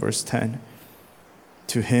steadfast in verse 10.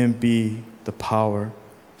 To him be the power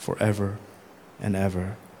forever and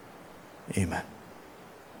ever. Amen.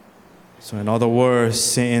 So in other words,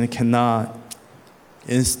 Satan cannot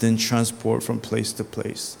instant transport from place to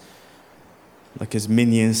place. Like his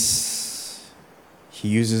minions, he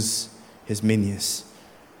uses his minions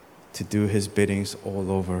to do his biddings all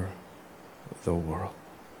over the world.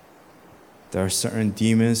 There are certain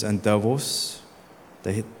demons and devils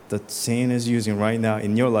that Satan is using right now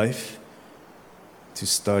in your life to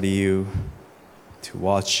study you, to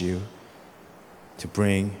watch you, to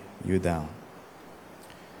bring you down.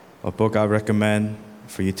 A book I recommend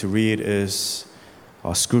for you to read is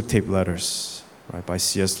Screw Tape Letters, right, by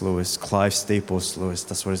C.S. Lewis, Clive Staples Lewis.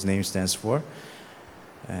 That's what his name stands for.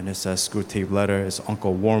 And it says Screw Tape Letter. It's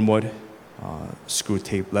Uncle Wormwood. Screw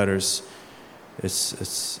Tape Letters.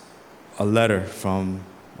 It's a letter from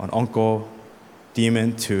an uncle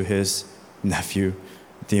demon to his nephew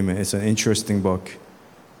demon. It's an interesting book,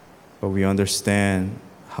 but we understand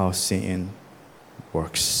how Satan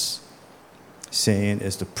works. Satan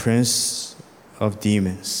is the prince of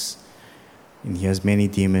demons, and he has many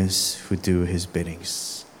demons who do his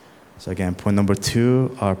biddings. So again, point number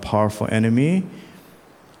 2, our powerful enemy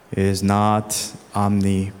is not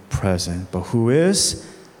omnipresent, but who is?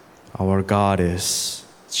 Our God is.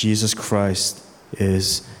 Jesus Christ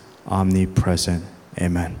is omnipresent.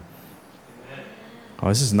 Amen. Oh,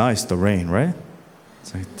 this is nice, the rain, right?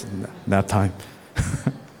 It's like nap time.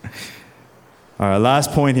 All right,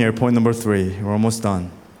 last point here, point number 3. We're almost done.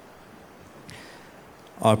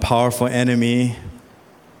 Our powerful enemy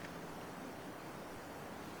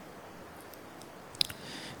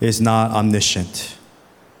is not omniscient.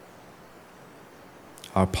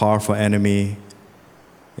 Our powerful enemy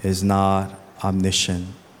is not omniscient.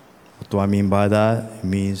 What do I mean by that? It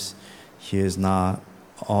means he is not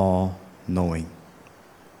all-knowing.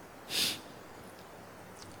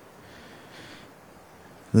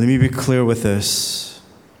 Let me be clear with this.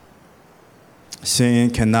 Satan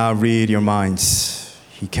cannot read your minds.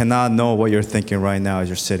 He cannot know what you're thinking right now as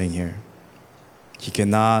you're sitting here. He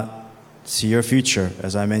cannot see your future,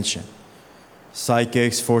 as I mentioned.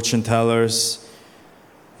 Psychics, fortune tellers,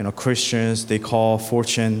 Christians, they call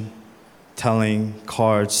fortune telling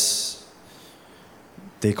cards,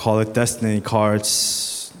 they call it destiny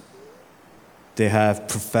cards. They have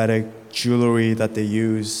prophetic jewelry that they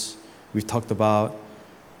use. We've talked about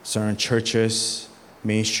certain churches,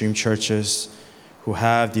 mainstream churches, who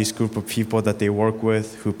have these group of people that they work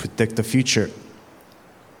with who predict the future.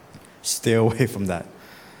 Stay away from that.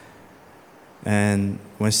 And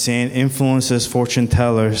when Satan influences fortune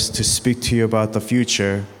tellers to speak to you about the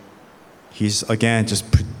future, he's again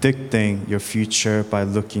just predicting your future by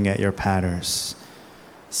looking at your patterns.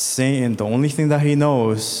 Satan, the only thing that he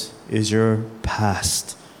knows is your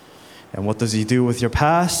past. And what does he do with your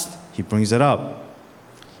past? He brings it up.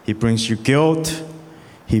 He brings you guilt.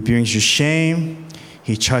 He brings you shame.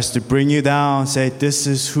 He tries to bring you down, say, this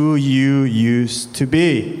is who you used to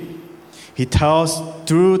be. He tells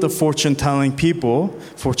through the fortune-telling people,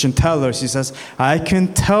 fortune tellers, he says, I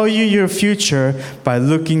can tell you your future by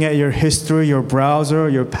looking at your history, your browser,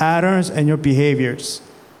 your patterns, and your behaviors.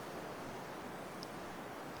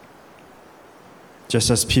 Just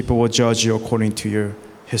as people will judge you according to your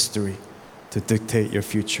history to dictate your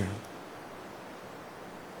future.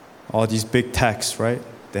 All these big techs, right?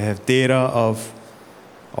 They have data of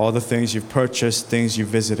all the things you've purchased, things you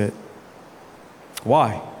visited.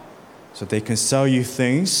 Why? So they can sell you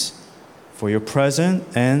things for your present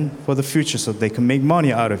and for the future so they can make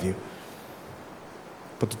money out of you.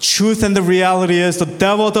 But the truth and the reality is the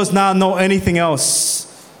devil does not know anything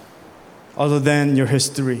else other than your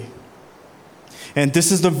history. And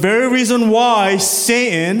this is the very reason why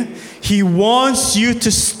Satan, he wants you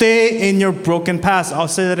to stay in your broken past. I'll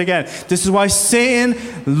say that again. This is why Satan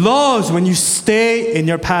loves when you stay in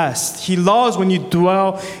your past. He loves when you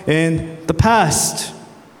dwell in the past.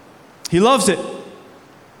 He loves it.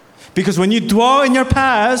 Because when you dwell in your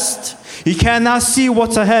past, he cannot see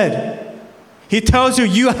what's ahead. He tells you,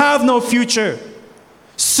 you have no future.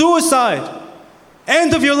 Suicide.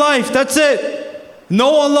 End of your life. That's it.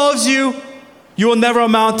 No one loves you. You will never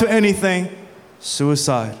amount to anything.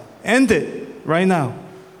 Suicide. End it right now.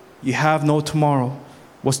 You have no tomorrow.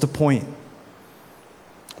 What's the point?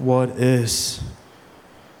 What is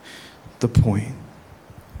the point?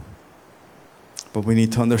 But we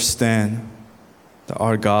need to understand that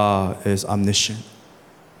our God is omniscient.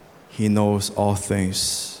 He knows all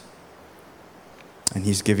things. And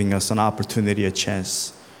he's giving us an opportunity, a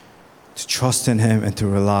chance to trust in him and to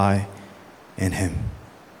rely in him.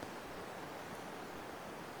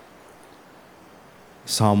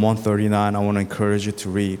 Psalm 139, I want to encourage you to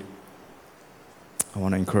read.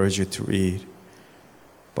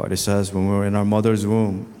 But it says, when we were in our mother's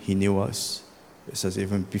womb, he knew us. It says,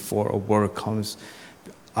 even before a word comes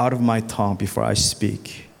out of my tongue, before I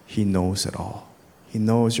speak, he knows it all. He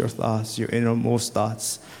knows your thoughts, your innermost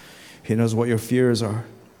thoughts. He knows what your fears are.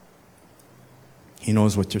 He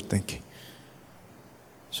knows what you're thinking.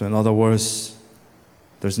 So in other words,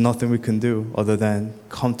 there's nothing we can do other than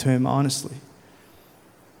come to him honestly.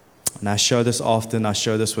 And I share this often. I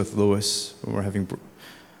share this with Lewis when we're having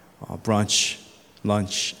brunch,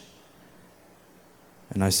 lunch.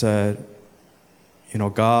 And I said,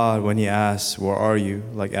 God, when he asks, where are you?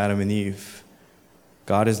 Like Adam and Eve,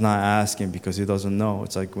 God is not asking because he doesn't know.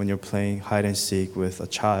 It's like when you're playing hide and seek with a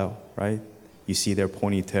child, right? You see their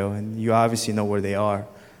ponytail and you obviously know where they are.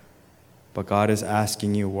 But God is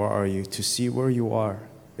asking you, where are you? To see where you are.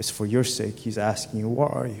 It's for your sake. He's asking you, where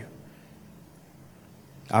are you?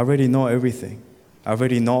 I already know everything. I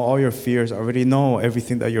already know all your fears. I already know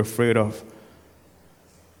everything that you're afraid of.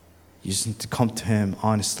 You just need to come to him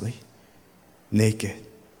honestly, naked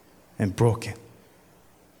and broken.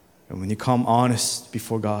 And when you come honest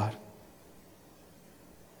before God,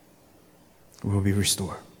 we will be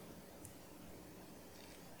restored.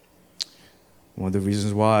 One of the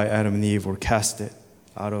reasons why Adam and Eve were casted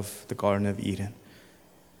out of the Garden of Eden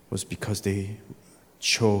was because they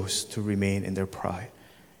chose to remain in their pride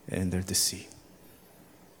and in their deceit.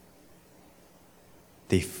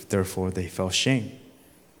 Therefore, they felt shame.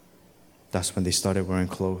 That's when they started wearing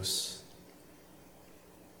clothes.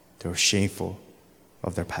 They were shameful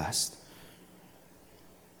of their past.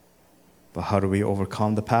 But how do we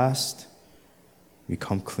overcome the past? We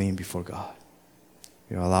come clean before God.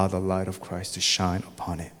 We allow the light of Christ to shine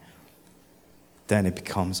upon it. Then it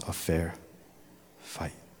becomes a fair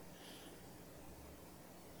fight.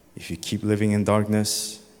 If you keep living in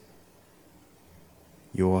darkness,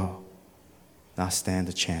 you will not stand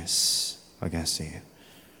a chance against Satan.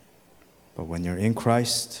 But when you're in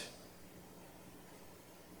Christ,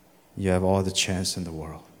 you have all the chance in the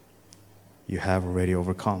world. You have already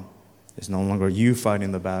overcome. It's no longer you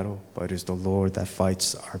fighting the battle, but it is the Lord that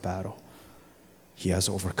fights our battle. He has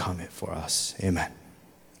overcome it for us. Amen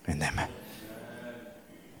and amen.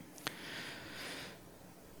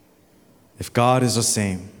 If God is the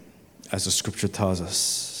same, as the scripture tells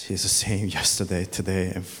us, He is the same yesterday,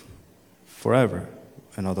 today, and forever.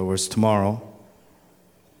 In other words, tomorrow,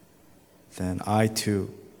 then I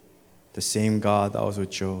too, the same God that was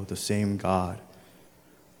with Job, the same God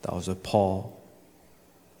that was with Paul,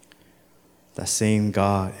 that same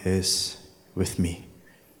God is with me.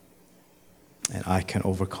 And I can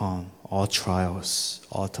overcome all trials,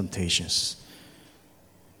 all temptations.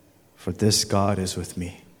 For this God is with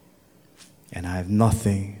me. And I have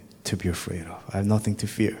nothing to be afraid of. I have nothing to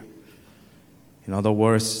fear. In other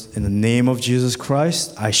words, in the name of Jesus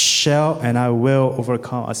Christ, I shall and I will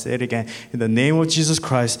overcome. I say it again. In the name of Jesus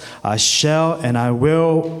Christ, I shall and I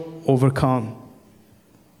will overcome.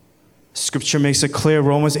 Scripture makes it clear,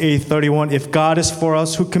 Romans 8:31, if God is for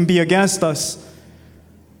us, who can be against us?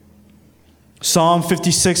 Psalm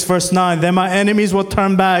 56, verse 9, then my enemies will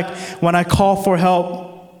turn back when I call for help.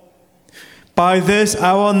 By this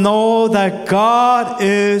I will know that God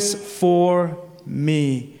is for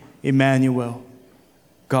me. Emmanuel.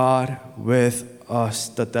 God with us,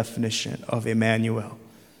 the definition of Emmanuel.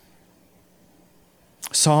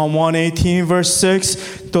 Psalm 118, verse 6,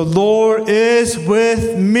 the Lord is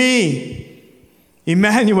with me.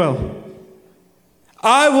 Emmanuel.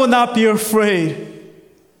 I will not be afraid.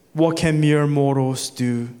 What can mere mortals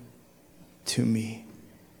do to me?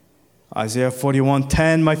 Isaiah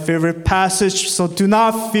 41:10, my favorite passage. So do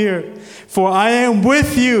not fear, for I am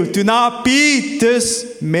with you. Do not be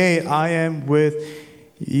dismayed. I am with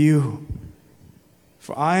you.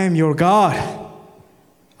 For I am your God.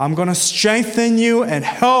 I'm going to strengthen you and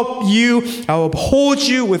help you. I will uphold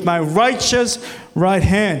you with my righteous right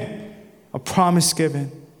hand. A promise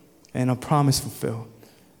given and a promise fulfilled.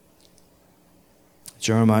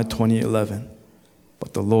 Jeremiah 20:11.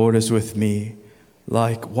 But the Lord is with me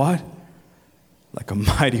like what? Like a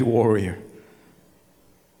mighty warrior.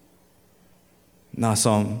 Not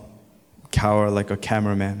some coward like a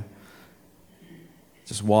cameraman.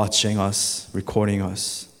 Just watching us, recording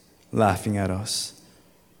us, laughing at us.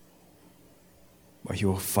 But He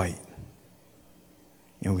will fight.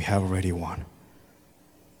 And we have already won.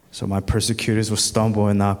 So my persecutors will stumble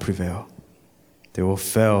and not prevail. They will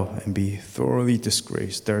fail and be thoroughly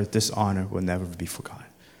disgraced. Their dishonor will never be forgotten.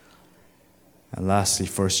 And lastly,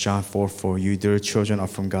 1 John 4:4, you dear children are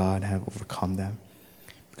from God and have overcome them,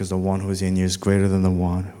 because the one who is in you is greater than the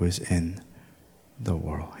one who is in the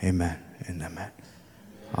world. Amen and amen.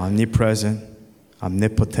 Omnipresent,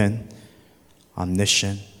 omnipotent,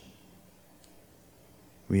 omniscient.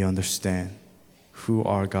 We understand who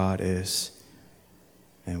our God is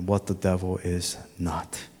and what the devil is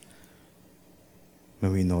not.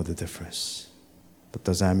 When we know the difference. But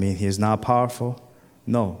does that mean he is not powerful?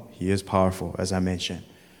 No, he is powerful, as I mentioned.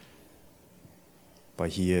 But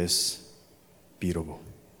he is beatable.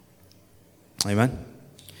 Amen?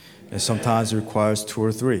 And sometimes it requires 2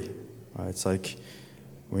 or 3. Right? It's like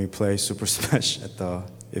when we play Super Smash at the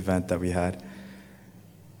event that we had.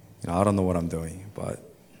 I don't know what I'm doing, but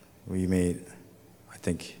we made, I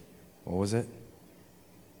think, what was it?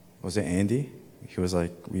 Was it Andy? He was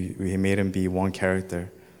like, we made him be one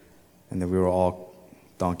character, and then we were all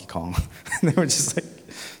Donkey Kong. And they were just like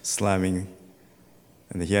slamming,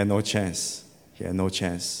 and he had no chance. He had no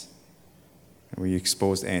chance. And we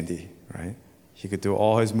exposed Andy, right? He could do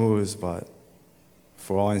all his moves, but if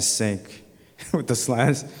we're all in sync with the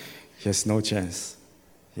slams, he has no chance.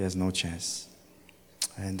 He has no chance.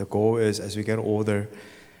 And the goal is, as we get older,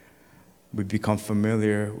 we become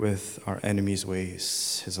familiar with our enemy's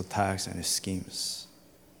ways, his attacks and his schemes.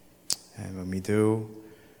 And when we do,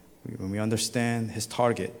 when we understand his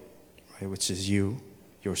target, right, which is you,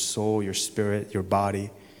 your soul, your spirit, your body,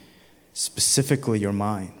 specifically your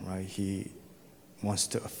mind, right? He wants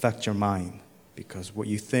to affect your mind because what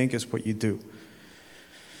you think is what you do.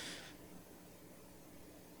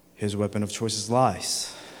 His weapon of choice is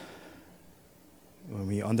lies. When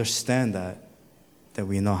we understand that, then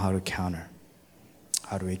we know how to counter.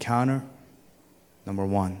 How do we counter? Number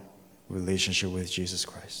 1, relationship with Jesus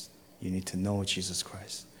Christ. You need to know Jesus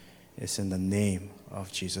Christ. It's in the name of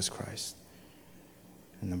Jesus Christ.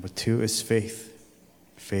 And number 2 is faith.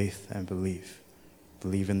 Faith and believe.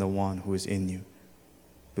 Believe in the one who is in you.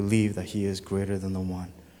 Believe that he is greater than the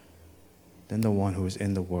one who is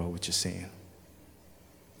in the world, which is Satan.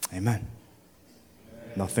 Amen.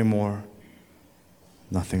 Nothing more,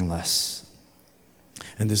 nothing less.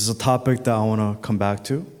 And this is a topic that I want to come back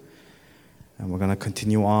to, and we're going to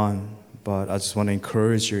continue on, but I just want to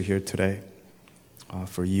encourage you here today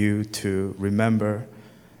for you to remember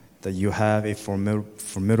that you have a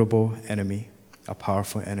formidable enemy, a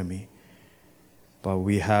powerful enemy, but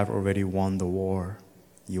we have already won the war.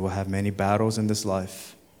 You will have many battles in this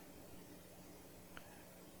life.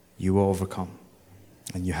 You will overcome,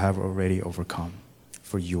 and you have already overcome,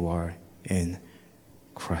 for you are in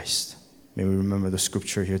Christ. May we remember the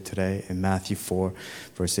scripture here today in Matthew 4,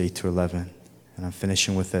 verse 8 to 11. And I'm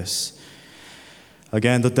finishing with this.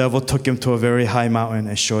 Again, the devil took him to a very high mountain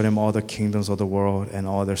and showed him all the kingdoms of the world and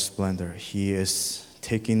all their splendor. He is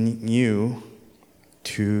taking you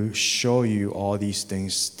to show you all these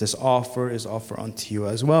things. This offer is offered unto you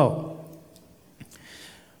as well.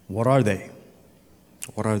 What are they?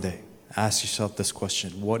 What are they? Ask yourself this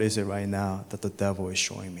question. What is it right now that the devil is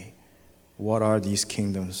showing me? What are these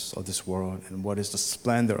kingdoms of this world, and what is the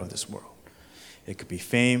splendor of this world? It could be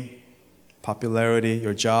fame, popularity,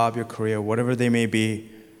 your job, your career, whatever they may be.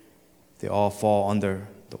 They all fall under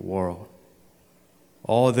the world.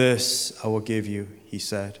 All this I will give you, he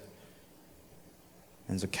said.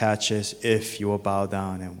 And the catch is, if you will bow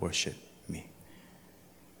down and worship me.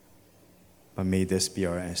 But may this be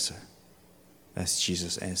our answer. That's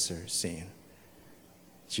Jesus' answer, saying.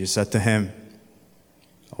 Jesus said to him,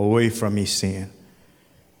 away from me, Satan,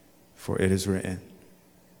 for it is written,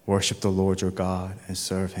 worship the Lord your God and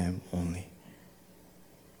serve him only.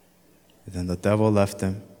 And then the devil left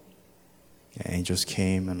him, and angels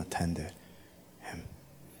came and attended him.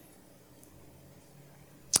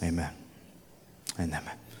 Amen. And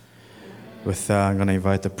amen. With that, I'm going to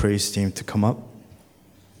invite the praise team to come up.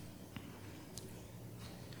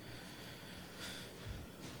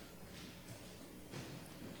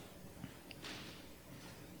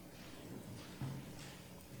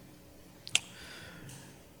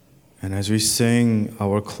 And as we sing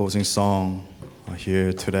our closing song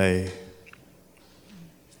here today,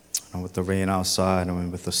 with the rain outside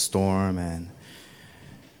and with the storm, and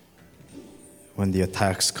when the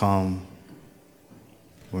attacks come,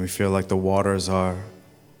 when we feel like the waters are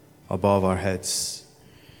above our heads,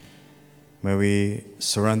 may we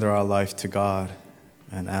surrender our life to God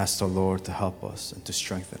and ask the Lord to help us and to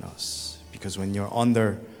strengthen us. Because when you're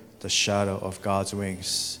under the shadow of God's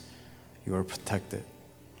wings, you are protected.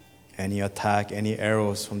 Any attack, any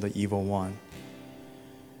arrows from the evil one,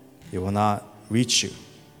 it will not reach you.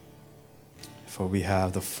 for we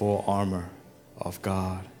have the full armor of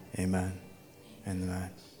God. Amen. Amen.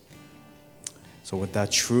 So with that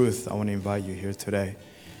truth, I want to invite you here today.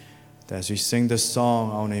 That as we sing this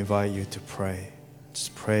song, I want to invite you to pray.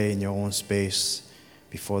 Just pray in your own space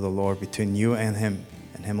before the Lord, between you and Him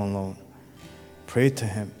alone. Pray to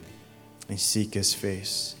Him and seek His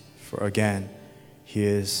face. For again, He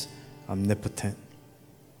is omnipotent,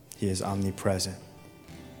 He is omnipresent,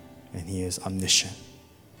 and He is omniscient.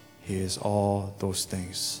 He is all those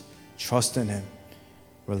things. Trust in Him,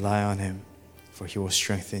 rely on Him, for He will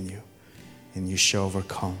strengthen you, and you shall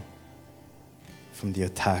overcome from the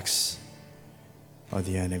attacks of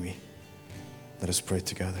the enemy. Let us pray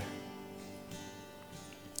together.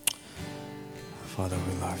 Father,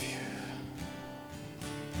 we love you.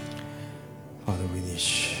 Father, we need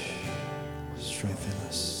you. Strengthen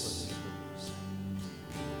us.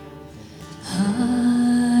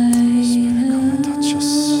 Spirit, come and touch us.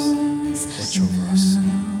 Watch over us.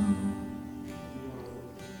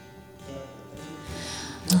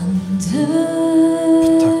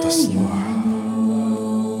 Protect us, Lord,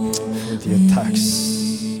 from the attacks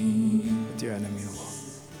of the enemy, Lord.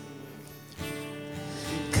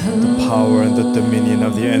 The power and the dominion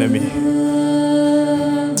of the enemy,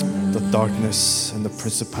 the darkness and the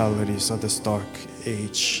principalities of this dark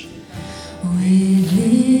age.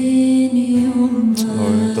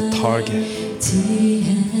 Lord, the target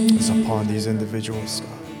is upon these individuals,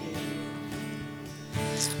 God.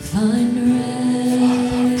 Father,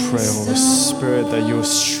 I pray, Holy Spirit, that you will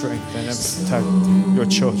strengthen and protect your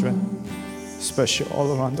children, especially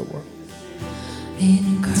all around the world.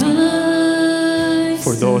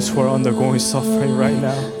 For those who are undergoing suffering right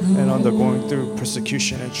now and undergoing through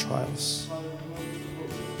persecution and trials,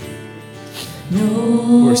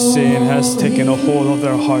 where sin has taken a hold of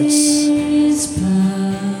their hearts,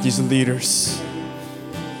 these leaders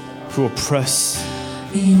who oppress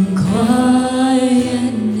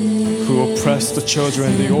the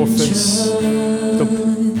children, the orphans,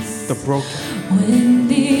 the broken.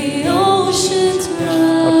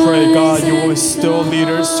 I pray, God, you will instill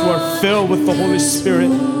leaders who are filled with the Holy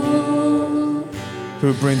Spirit,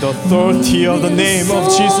 who bring the authority of the name of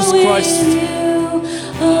Jesus Christ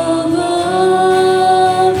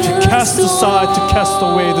to cast aside, to cast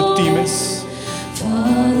away the demons.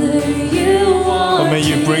 But may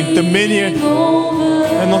you bring dominion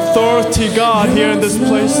and authority, God, here in this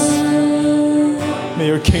place. May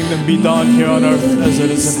your kingdom be done here on earth as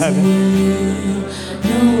it is in heaven.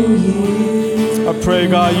 I pray,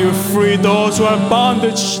 God, you free those who are in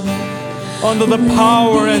bondage under the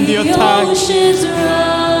power and the attack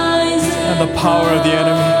and the power of the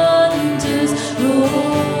enemy.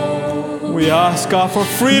 We ask, God, for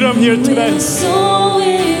freedom here today.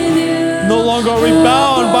 No longer are we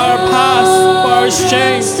bound by our past, by our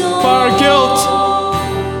shame, by our guilt.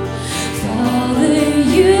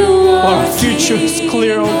 Our future is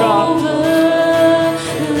clear, oh God.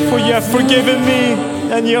 For you have forgiven me,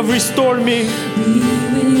 and you have restored me,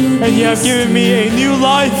 and you have given me a new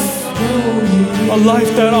life, a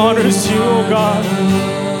life that honors you, oh God.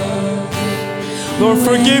 Lord,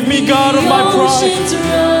 forgive me, God, of my pride.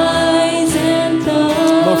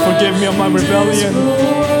 Lord, forgive me of my rebellion.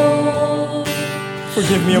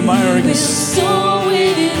 Forgive me of my arrogance.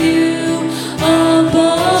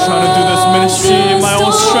 Trying to do this ministry in my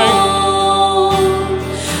own strength.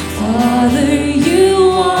 Oh,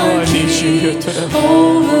 I need you here today.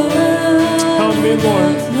 Help me,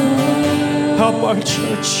 Lord. Help our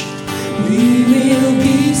church.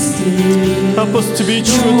 Help us to be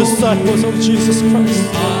true disciples of Jesus Christ.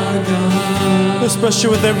 Especially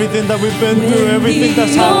with everything that we've been through, everything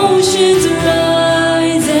that's happened.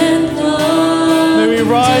 May we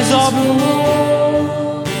rise up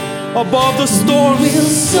above the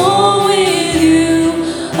storms,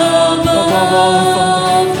 above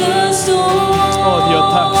all the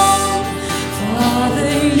attacks.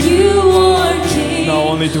 Not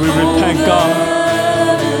only do we repent, God,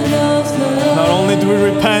 not only do we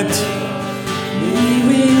repent,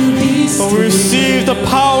 but we receive the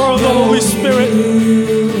power of the Holy Spirit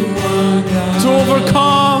to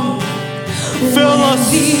overcome. Fill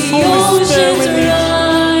us, Holy Spirit, with you.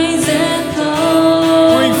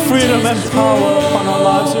 Bring freedom and power upon our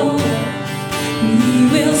lives here.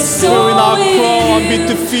 May we not crawl and be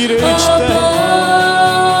defeated each day,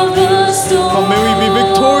 but may we be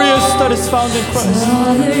victorious that is found in Christ.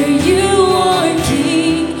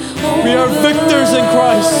 We are victors in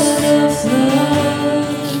Christ.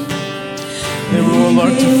 And we will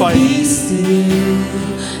learn to fight. We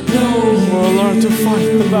will learn to fight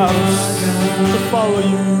the battles, to follow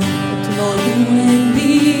you, to When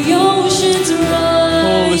the oceans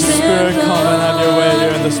rise, Holy Spirit, come and have your way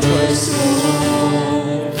here in this place.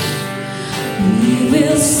 we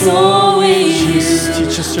will soar with you Jesus,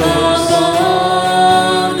 teach us your ways.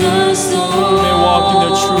 above the storm. May we walk in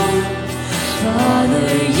the truth. Father,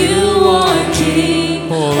 you are King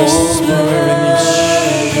Holy Spirit,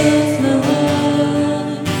 over the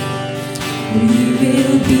flood. We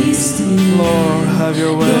will be still. Lord, have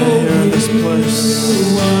your way here in this place.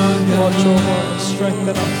 Watch over us,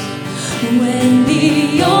 strengthen us. When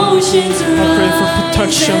the oceans rise, I pray for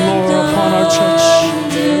protection, Lord, upon our church,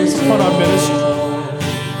 upon our ministry.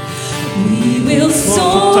 we will Lord,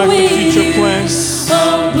 soar protect the with future you plans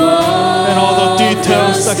above and all the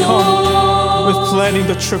details the that come storm. with planning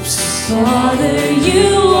the trips. Father,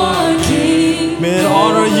 you are King. May it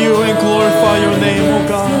honor you and glorify your name, O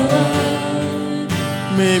God.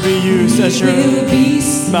 May it be used as your Will be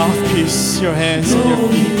still. mouthpiece, your hands and your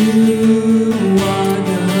feet.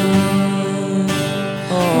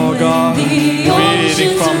 Oh God,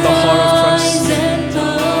 radiating from the heart of Christ,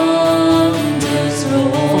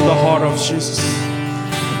 from the heart of Jesus.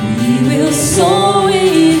 We will soar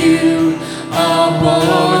with you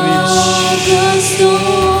above the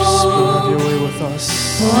storm. Spirit, have your way with us.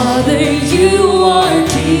 Father, you are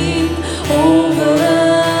King over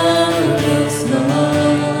the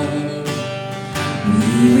flood. We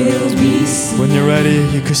will be still. When you're ready,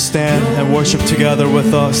 you could stand and worship together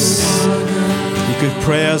with us. You could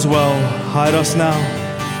pray as well. Hide us now.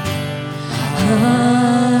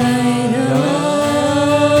 Hide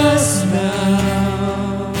us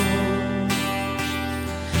now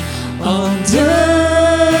under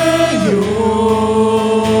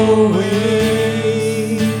your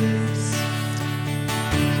wings.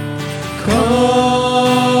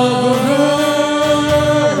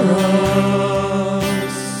 Cover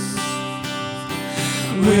us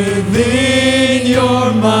within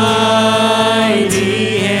your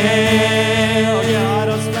mighty hand. Oh, yeah, hide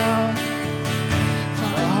us now.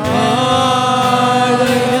 Hide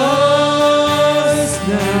us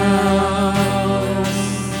now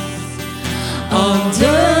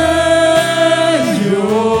under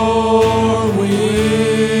your wings.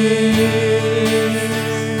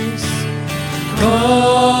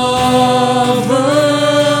 Cover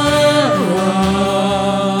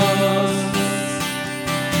us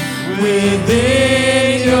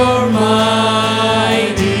within your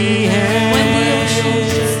mighty hand.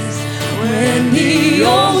 When the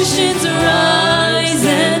oceans rise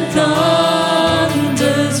and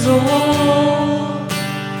thunders roar,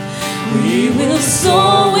 we will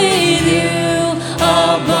soar with you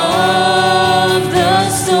above the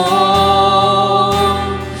storm.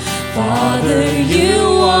 Father, you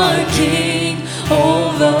are King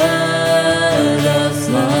over the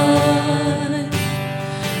flood.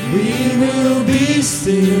 We will be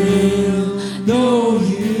still, know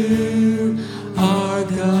you are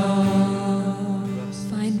God.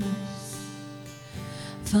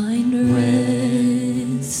 Find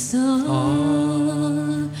rest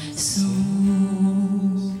our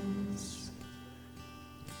souls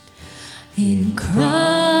in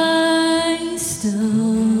Christ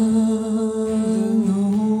alone.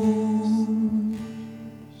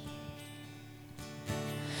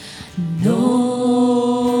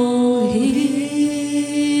 Know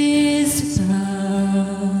His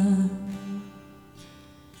blood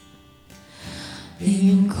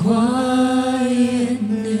in quietness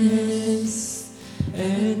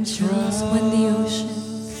and trust.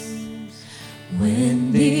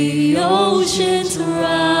 When the oceans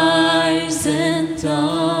rise and thunders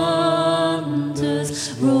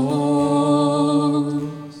roar,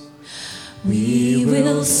 we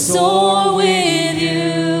will soar with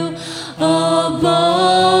you above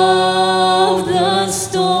the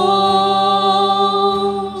storm.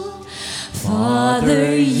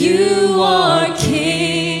 Father, you are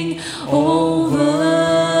King over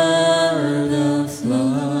the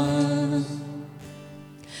flood.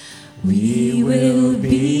 We will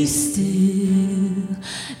be still,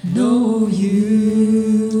 know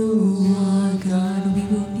you are God. We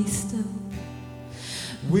will be still.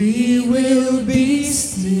 We will be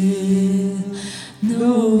still,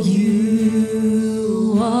 know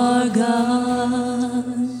you are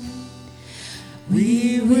God.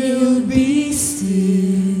 We will be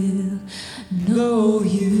still, know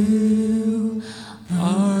you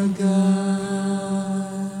are God.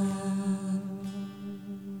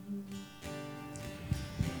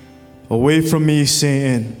 Away from me,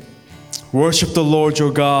 Satan. Worship the Lord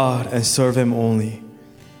your God and serve him only.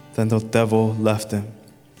 Then the devil left him,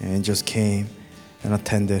 and angels came and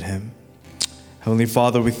attended him. Heavenly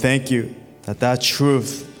Father, we thank you that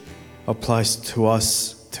truth applies to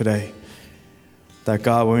us today. That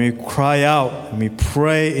God, when we cry out and we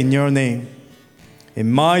pray in your name,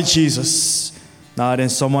 in my Jesus, not in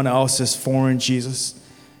someone else's foreign Jesus,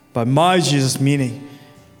 but my Jesus, meaning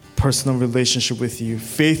personal relationship with you,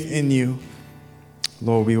 faith in you,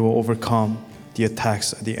 Lord, we will overcome the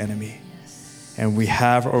attacks of the enemy. And we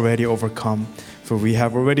have already overcome, for we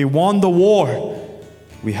have already won the war.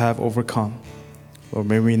 We have overcome. Lord,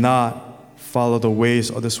 may we not follow the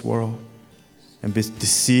ways of this world and be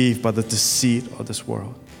deceived by the deceit of this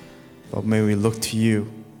world. But may we look to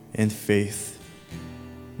you in faith.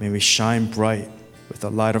 May we shine bright with the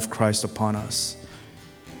light of Christ upon us.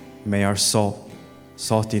 May our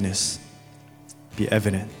saltiness be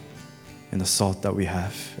evident in the salt that we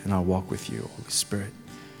have in our walk with you, Holy Spirit.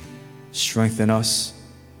 Strengthen us,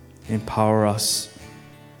 empower us.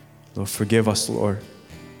 Lord, forgive us, Lord.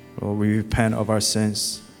 Lord, we repent of our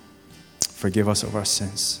sins. Forgive us of our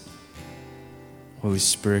sins. Holy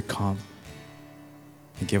Spirit, come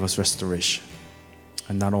and give us restoration.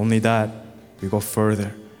 And not only that, we go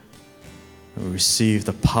further and we receive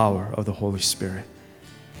the power of the Holy Spirit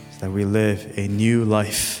so that we live a new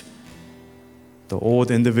life. The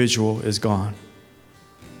old individual is gone.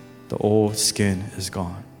 The old skin is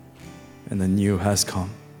gone. And the new has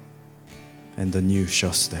come. And the new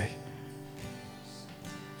shall stay.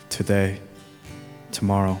 Today,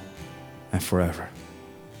 tomorrow, and forever.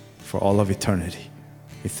 For all of eternity.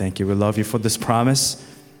 We thank you. We love you for this promise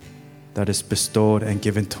that is bestowed and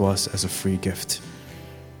given to us as a free gift.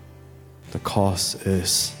 The cost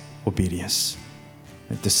is obedience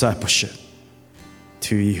and discipleship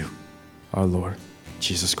to you, our Lord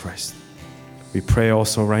Jesus Christ. We pray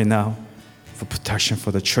also right now for protection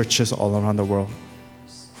for the churches all around the world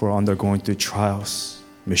who are undergoing through trials,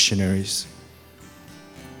 missionaries,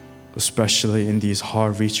 especially in these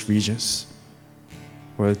hard-reached regions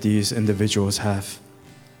where these individuals have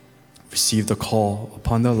received a call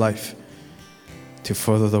upon their life to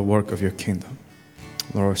further the work of your kingdom.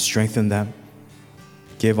 Lord, strengthen them.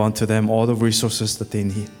 Give unto them all the resources that they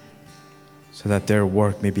need so that their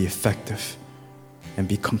work may be effective and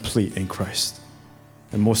be complete in Christ.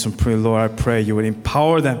 And most importantly, Lord, I pray you would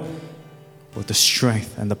empower them with the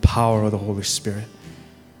strength and the power of the Holy Spirit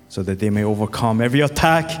so that they may overcome every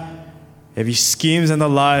attack, every schemes and the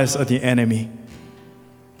lies of the enemy.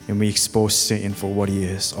 And we expose Satan for what he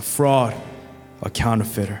is, a fraud, a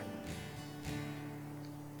counterfeiter.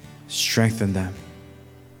 Strengthen them.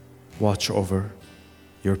 Watch over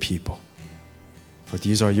your people. For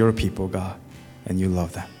these are your people, God, and you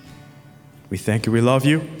love them. We thank you, we love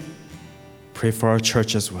you. Pray for our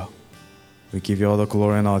church as well. We give you all the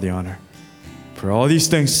glory and all the honor. For all these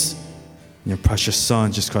things, in your precious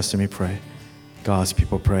Son, Jesus Christ, we pray. God's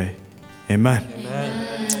people pray. Amen.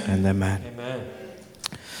 Amen. And amen. Amen.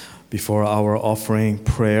 Before our offering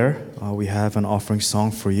prayer, we have an offering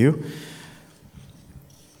song for you.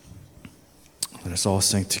 Let us all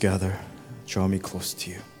sing together. Draw me close to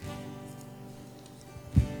you.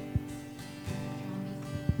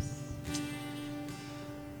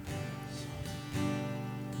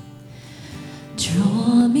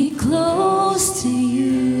 Draw me close to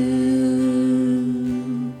you.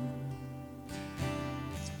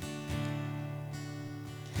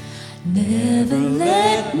 Never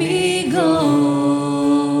let me go.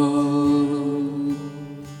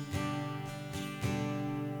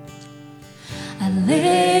 I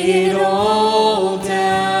lay it all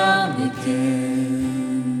down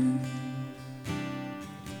again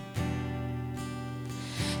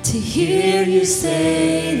to hear you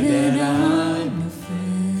say that I'm a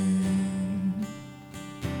friend.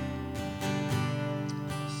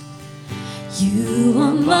 You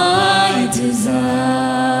are my desire.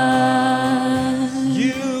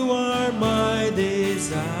 You are my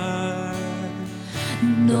desire.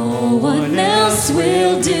 No one else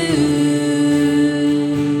will do.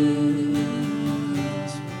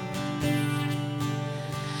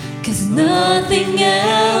 'Cause nothing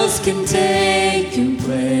else can take your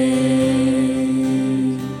place.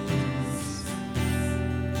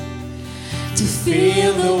 To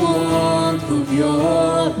feel the warmth of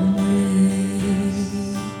your embrace.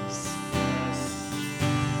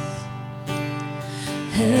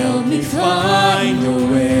 Help me find a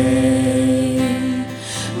way.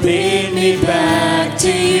 Lead me back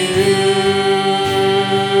to you.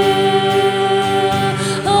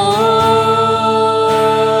 Oh,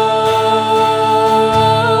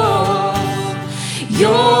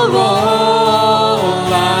 you're all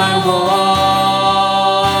I want.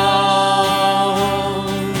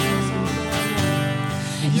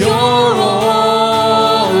 You're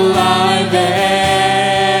all I've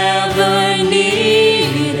ever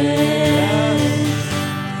needed.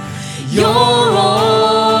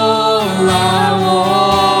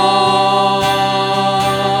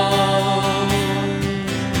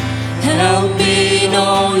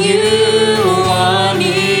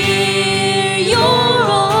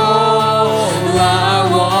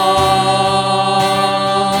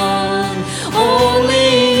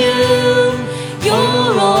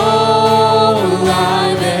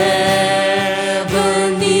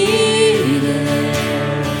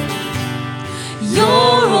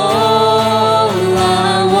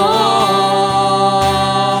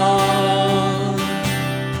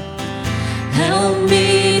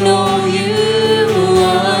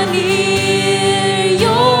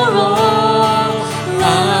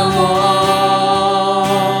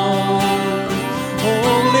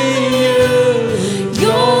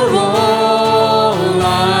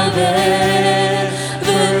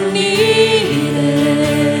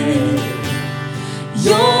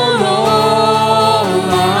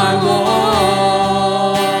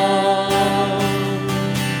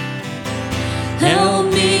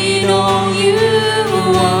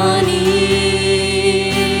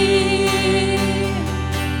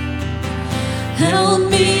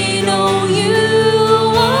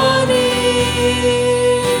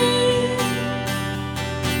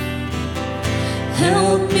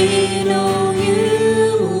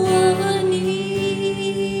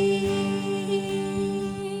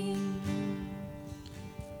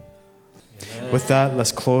 With that,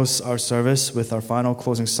 let's close our service with our final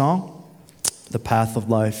closing song, The Path of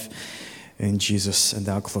Life in Jesus. And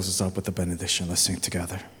that closes up with the benediction. Let's sing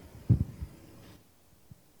together.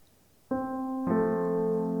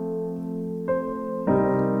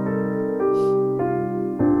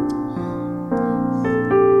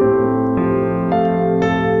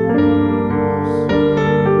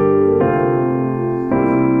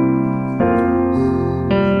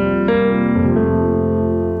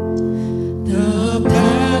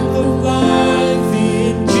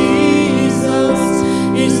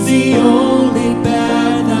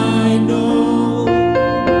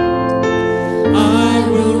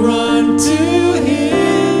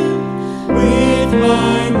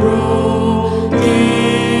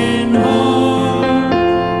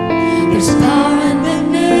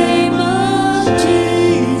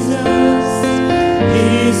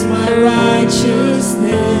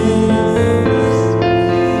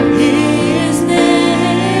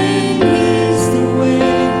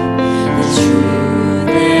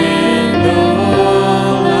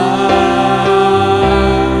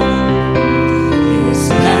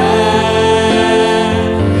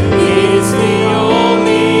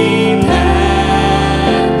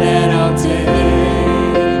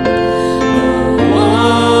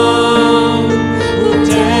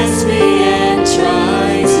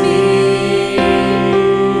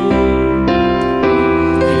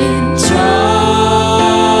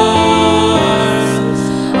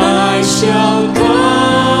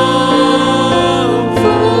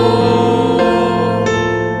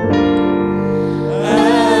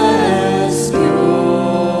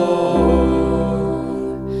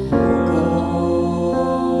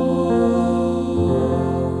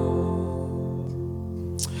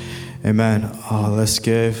 Amen. Let's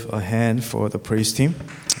give a hand for the praise team.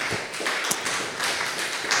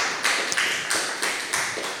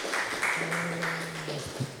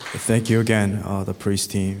 Thank you again, the praise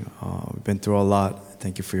team. We've been through a lot.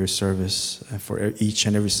 Thank you for your service and for each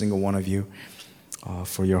and every single one of you,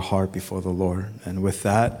 for your heart before the Lord. And with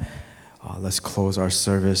that, let's close our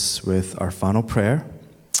service with our final prayer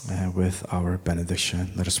and with our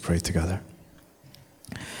benediction. Let us pray together.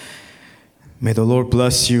 May the Lord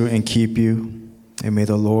bless you and keep you, and may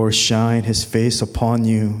the Lord shine his face upon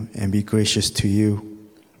you and be gracious to you,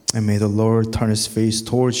 and may the Lord turn his face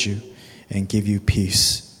towards you and give you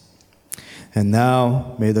peace. And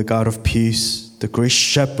now, may the God of peace, the great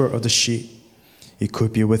shepherd of the sheep,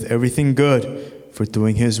 equip you with everything good for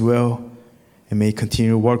doing his will, and may he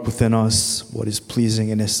continue to work within us what is pleasing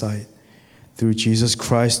in his sight. Through Jesus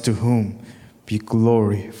Christ, to whom be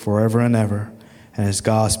glory forever and ever. And as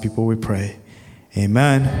God's people we pray.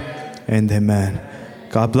 Amen and amen.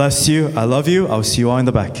 God bless you. I love you. I'll see you all in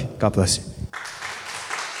the back. God bless you.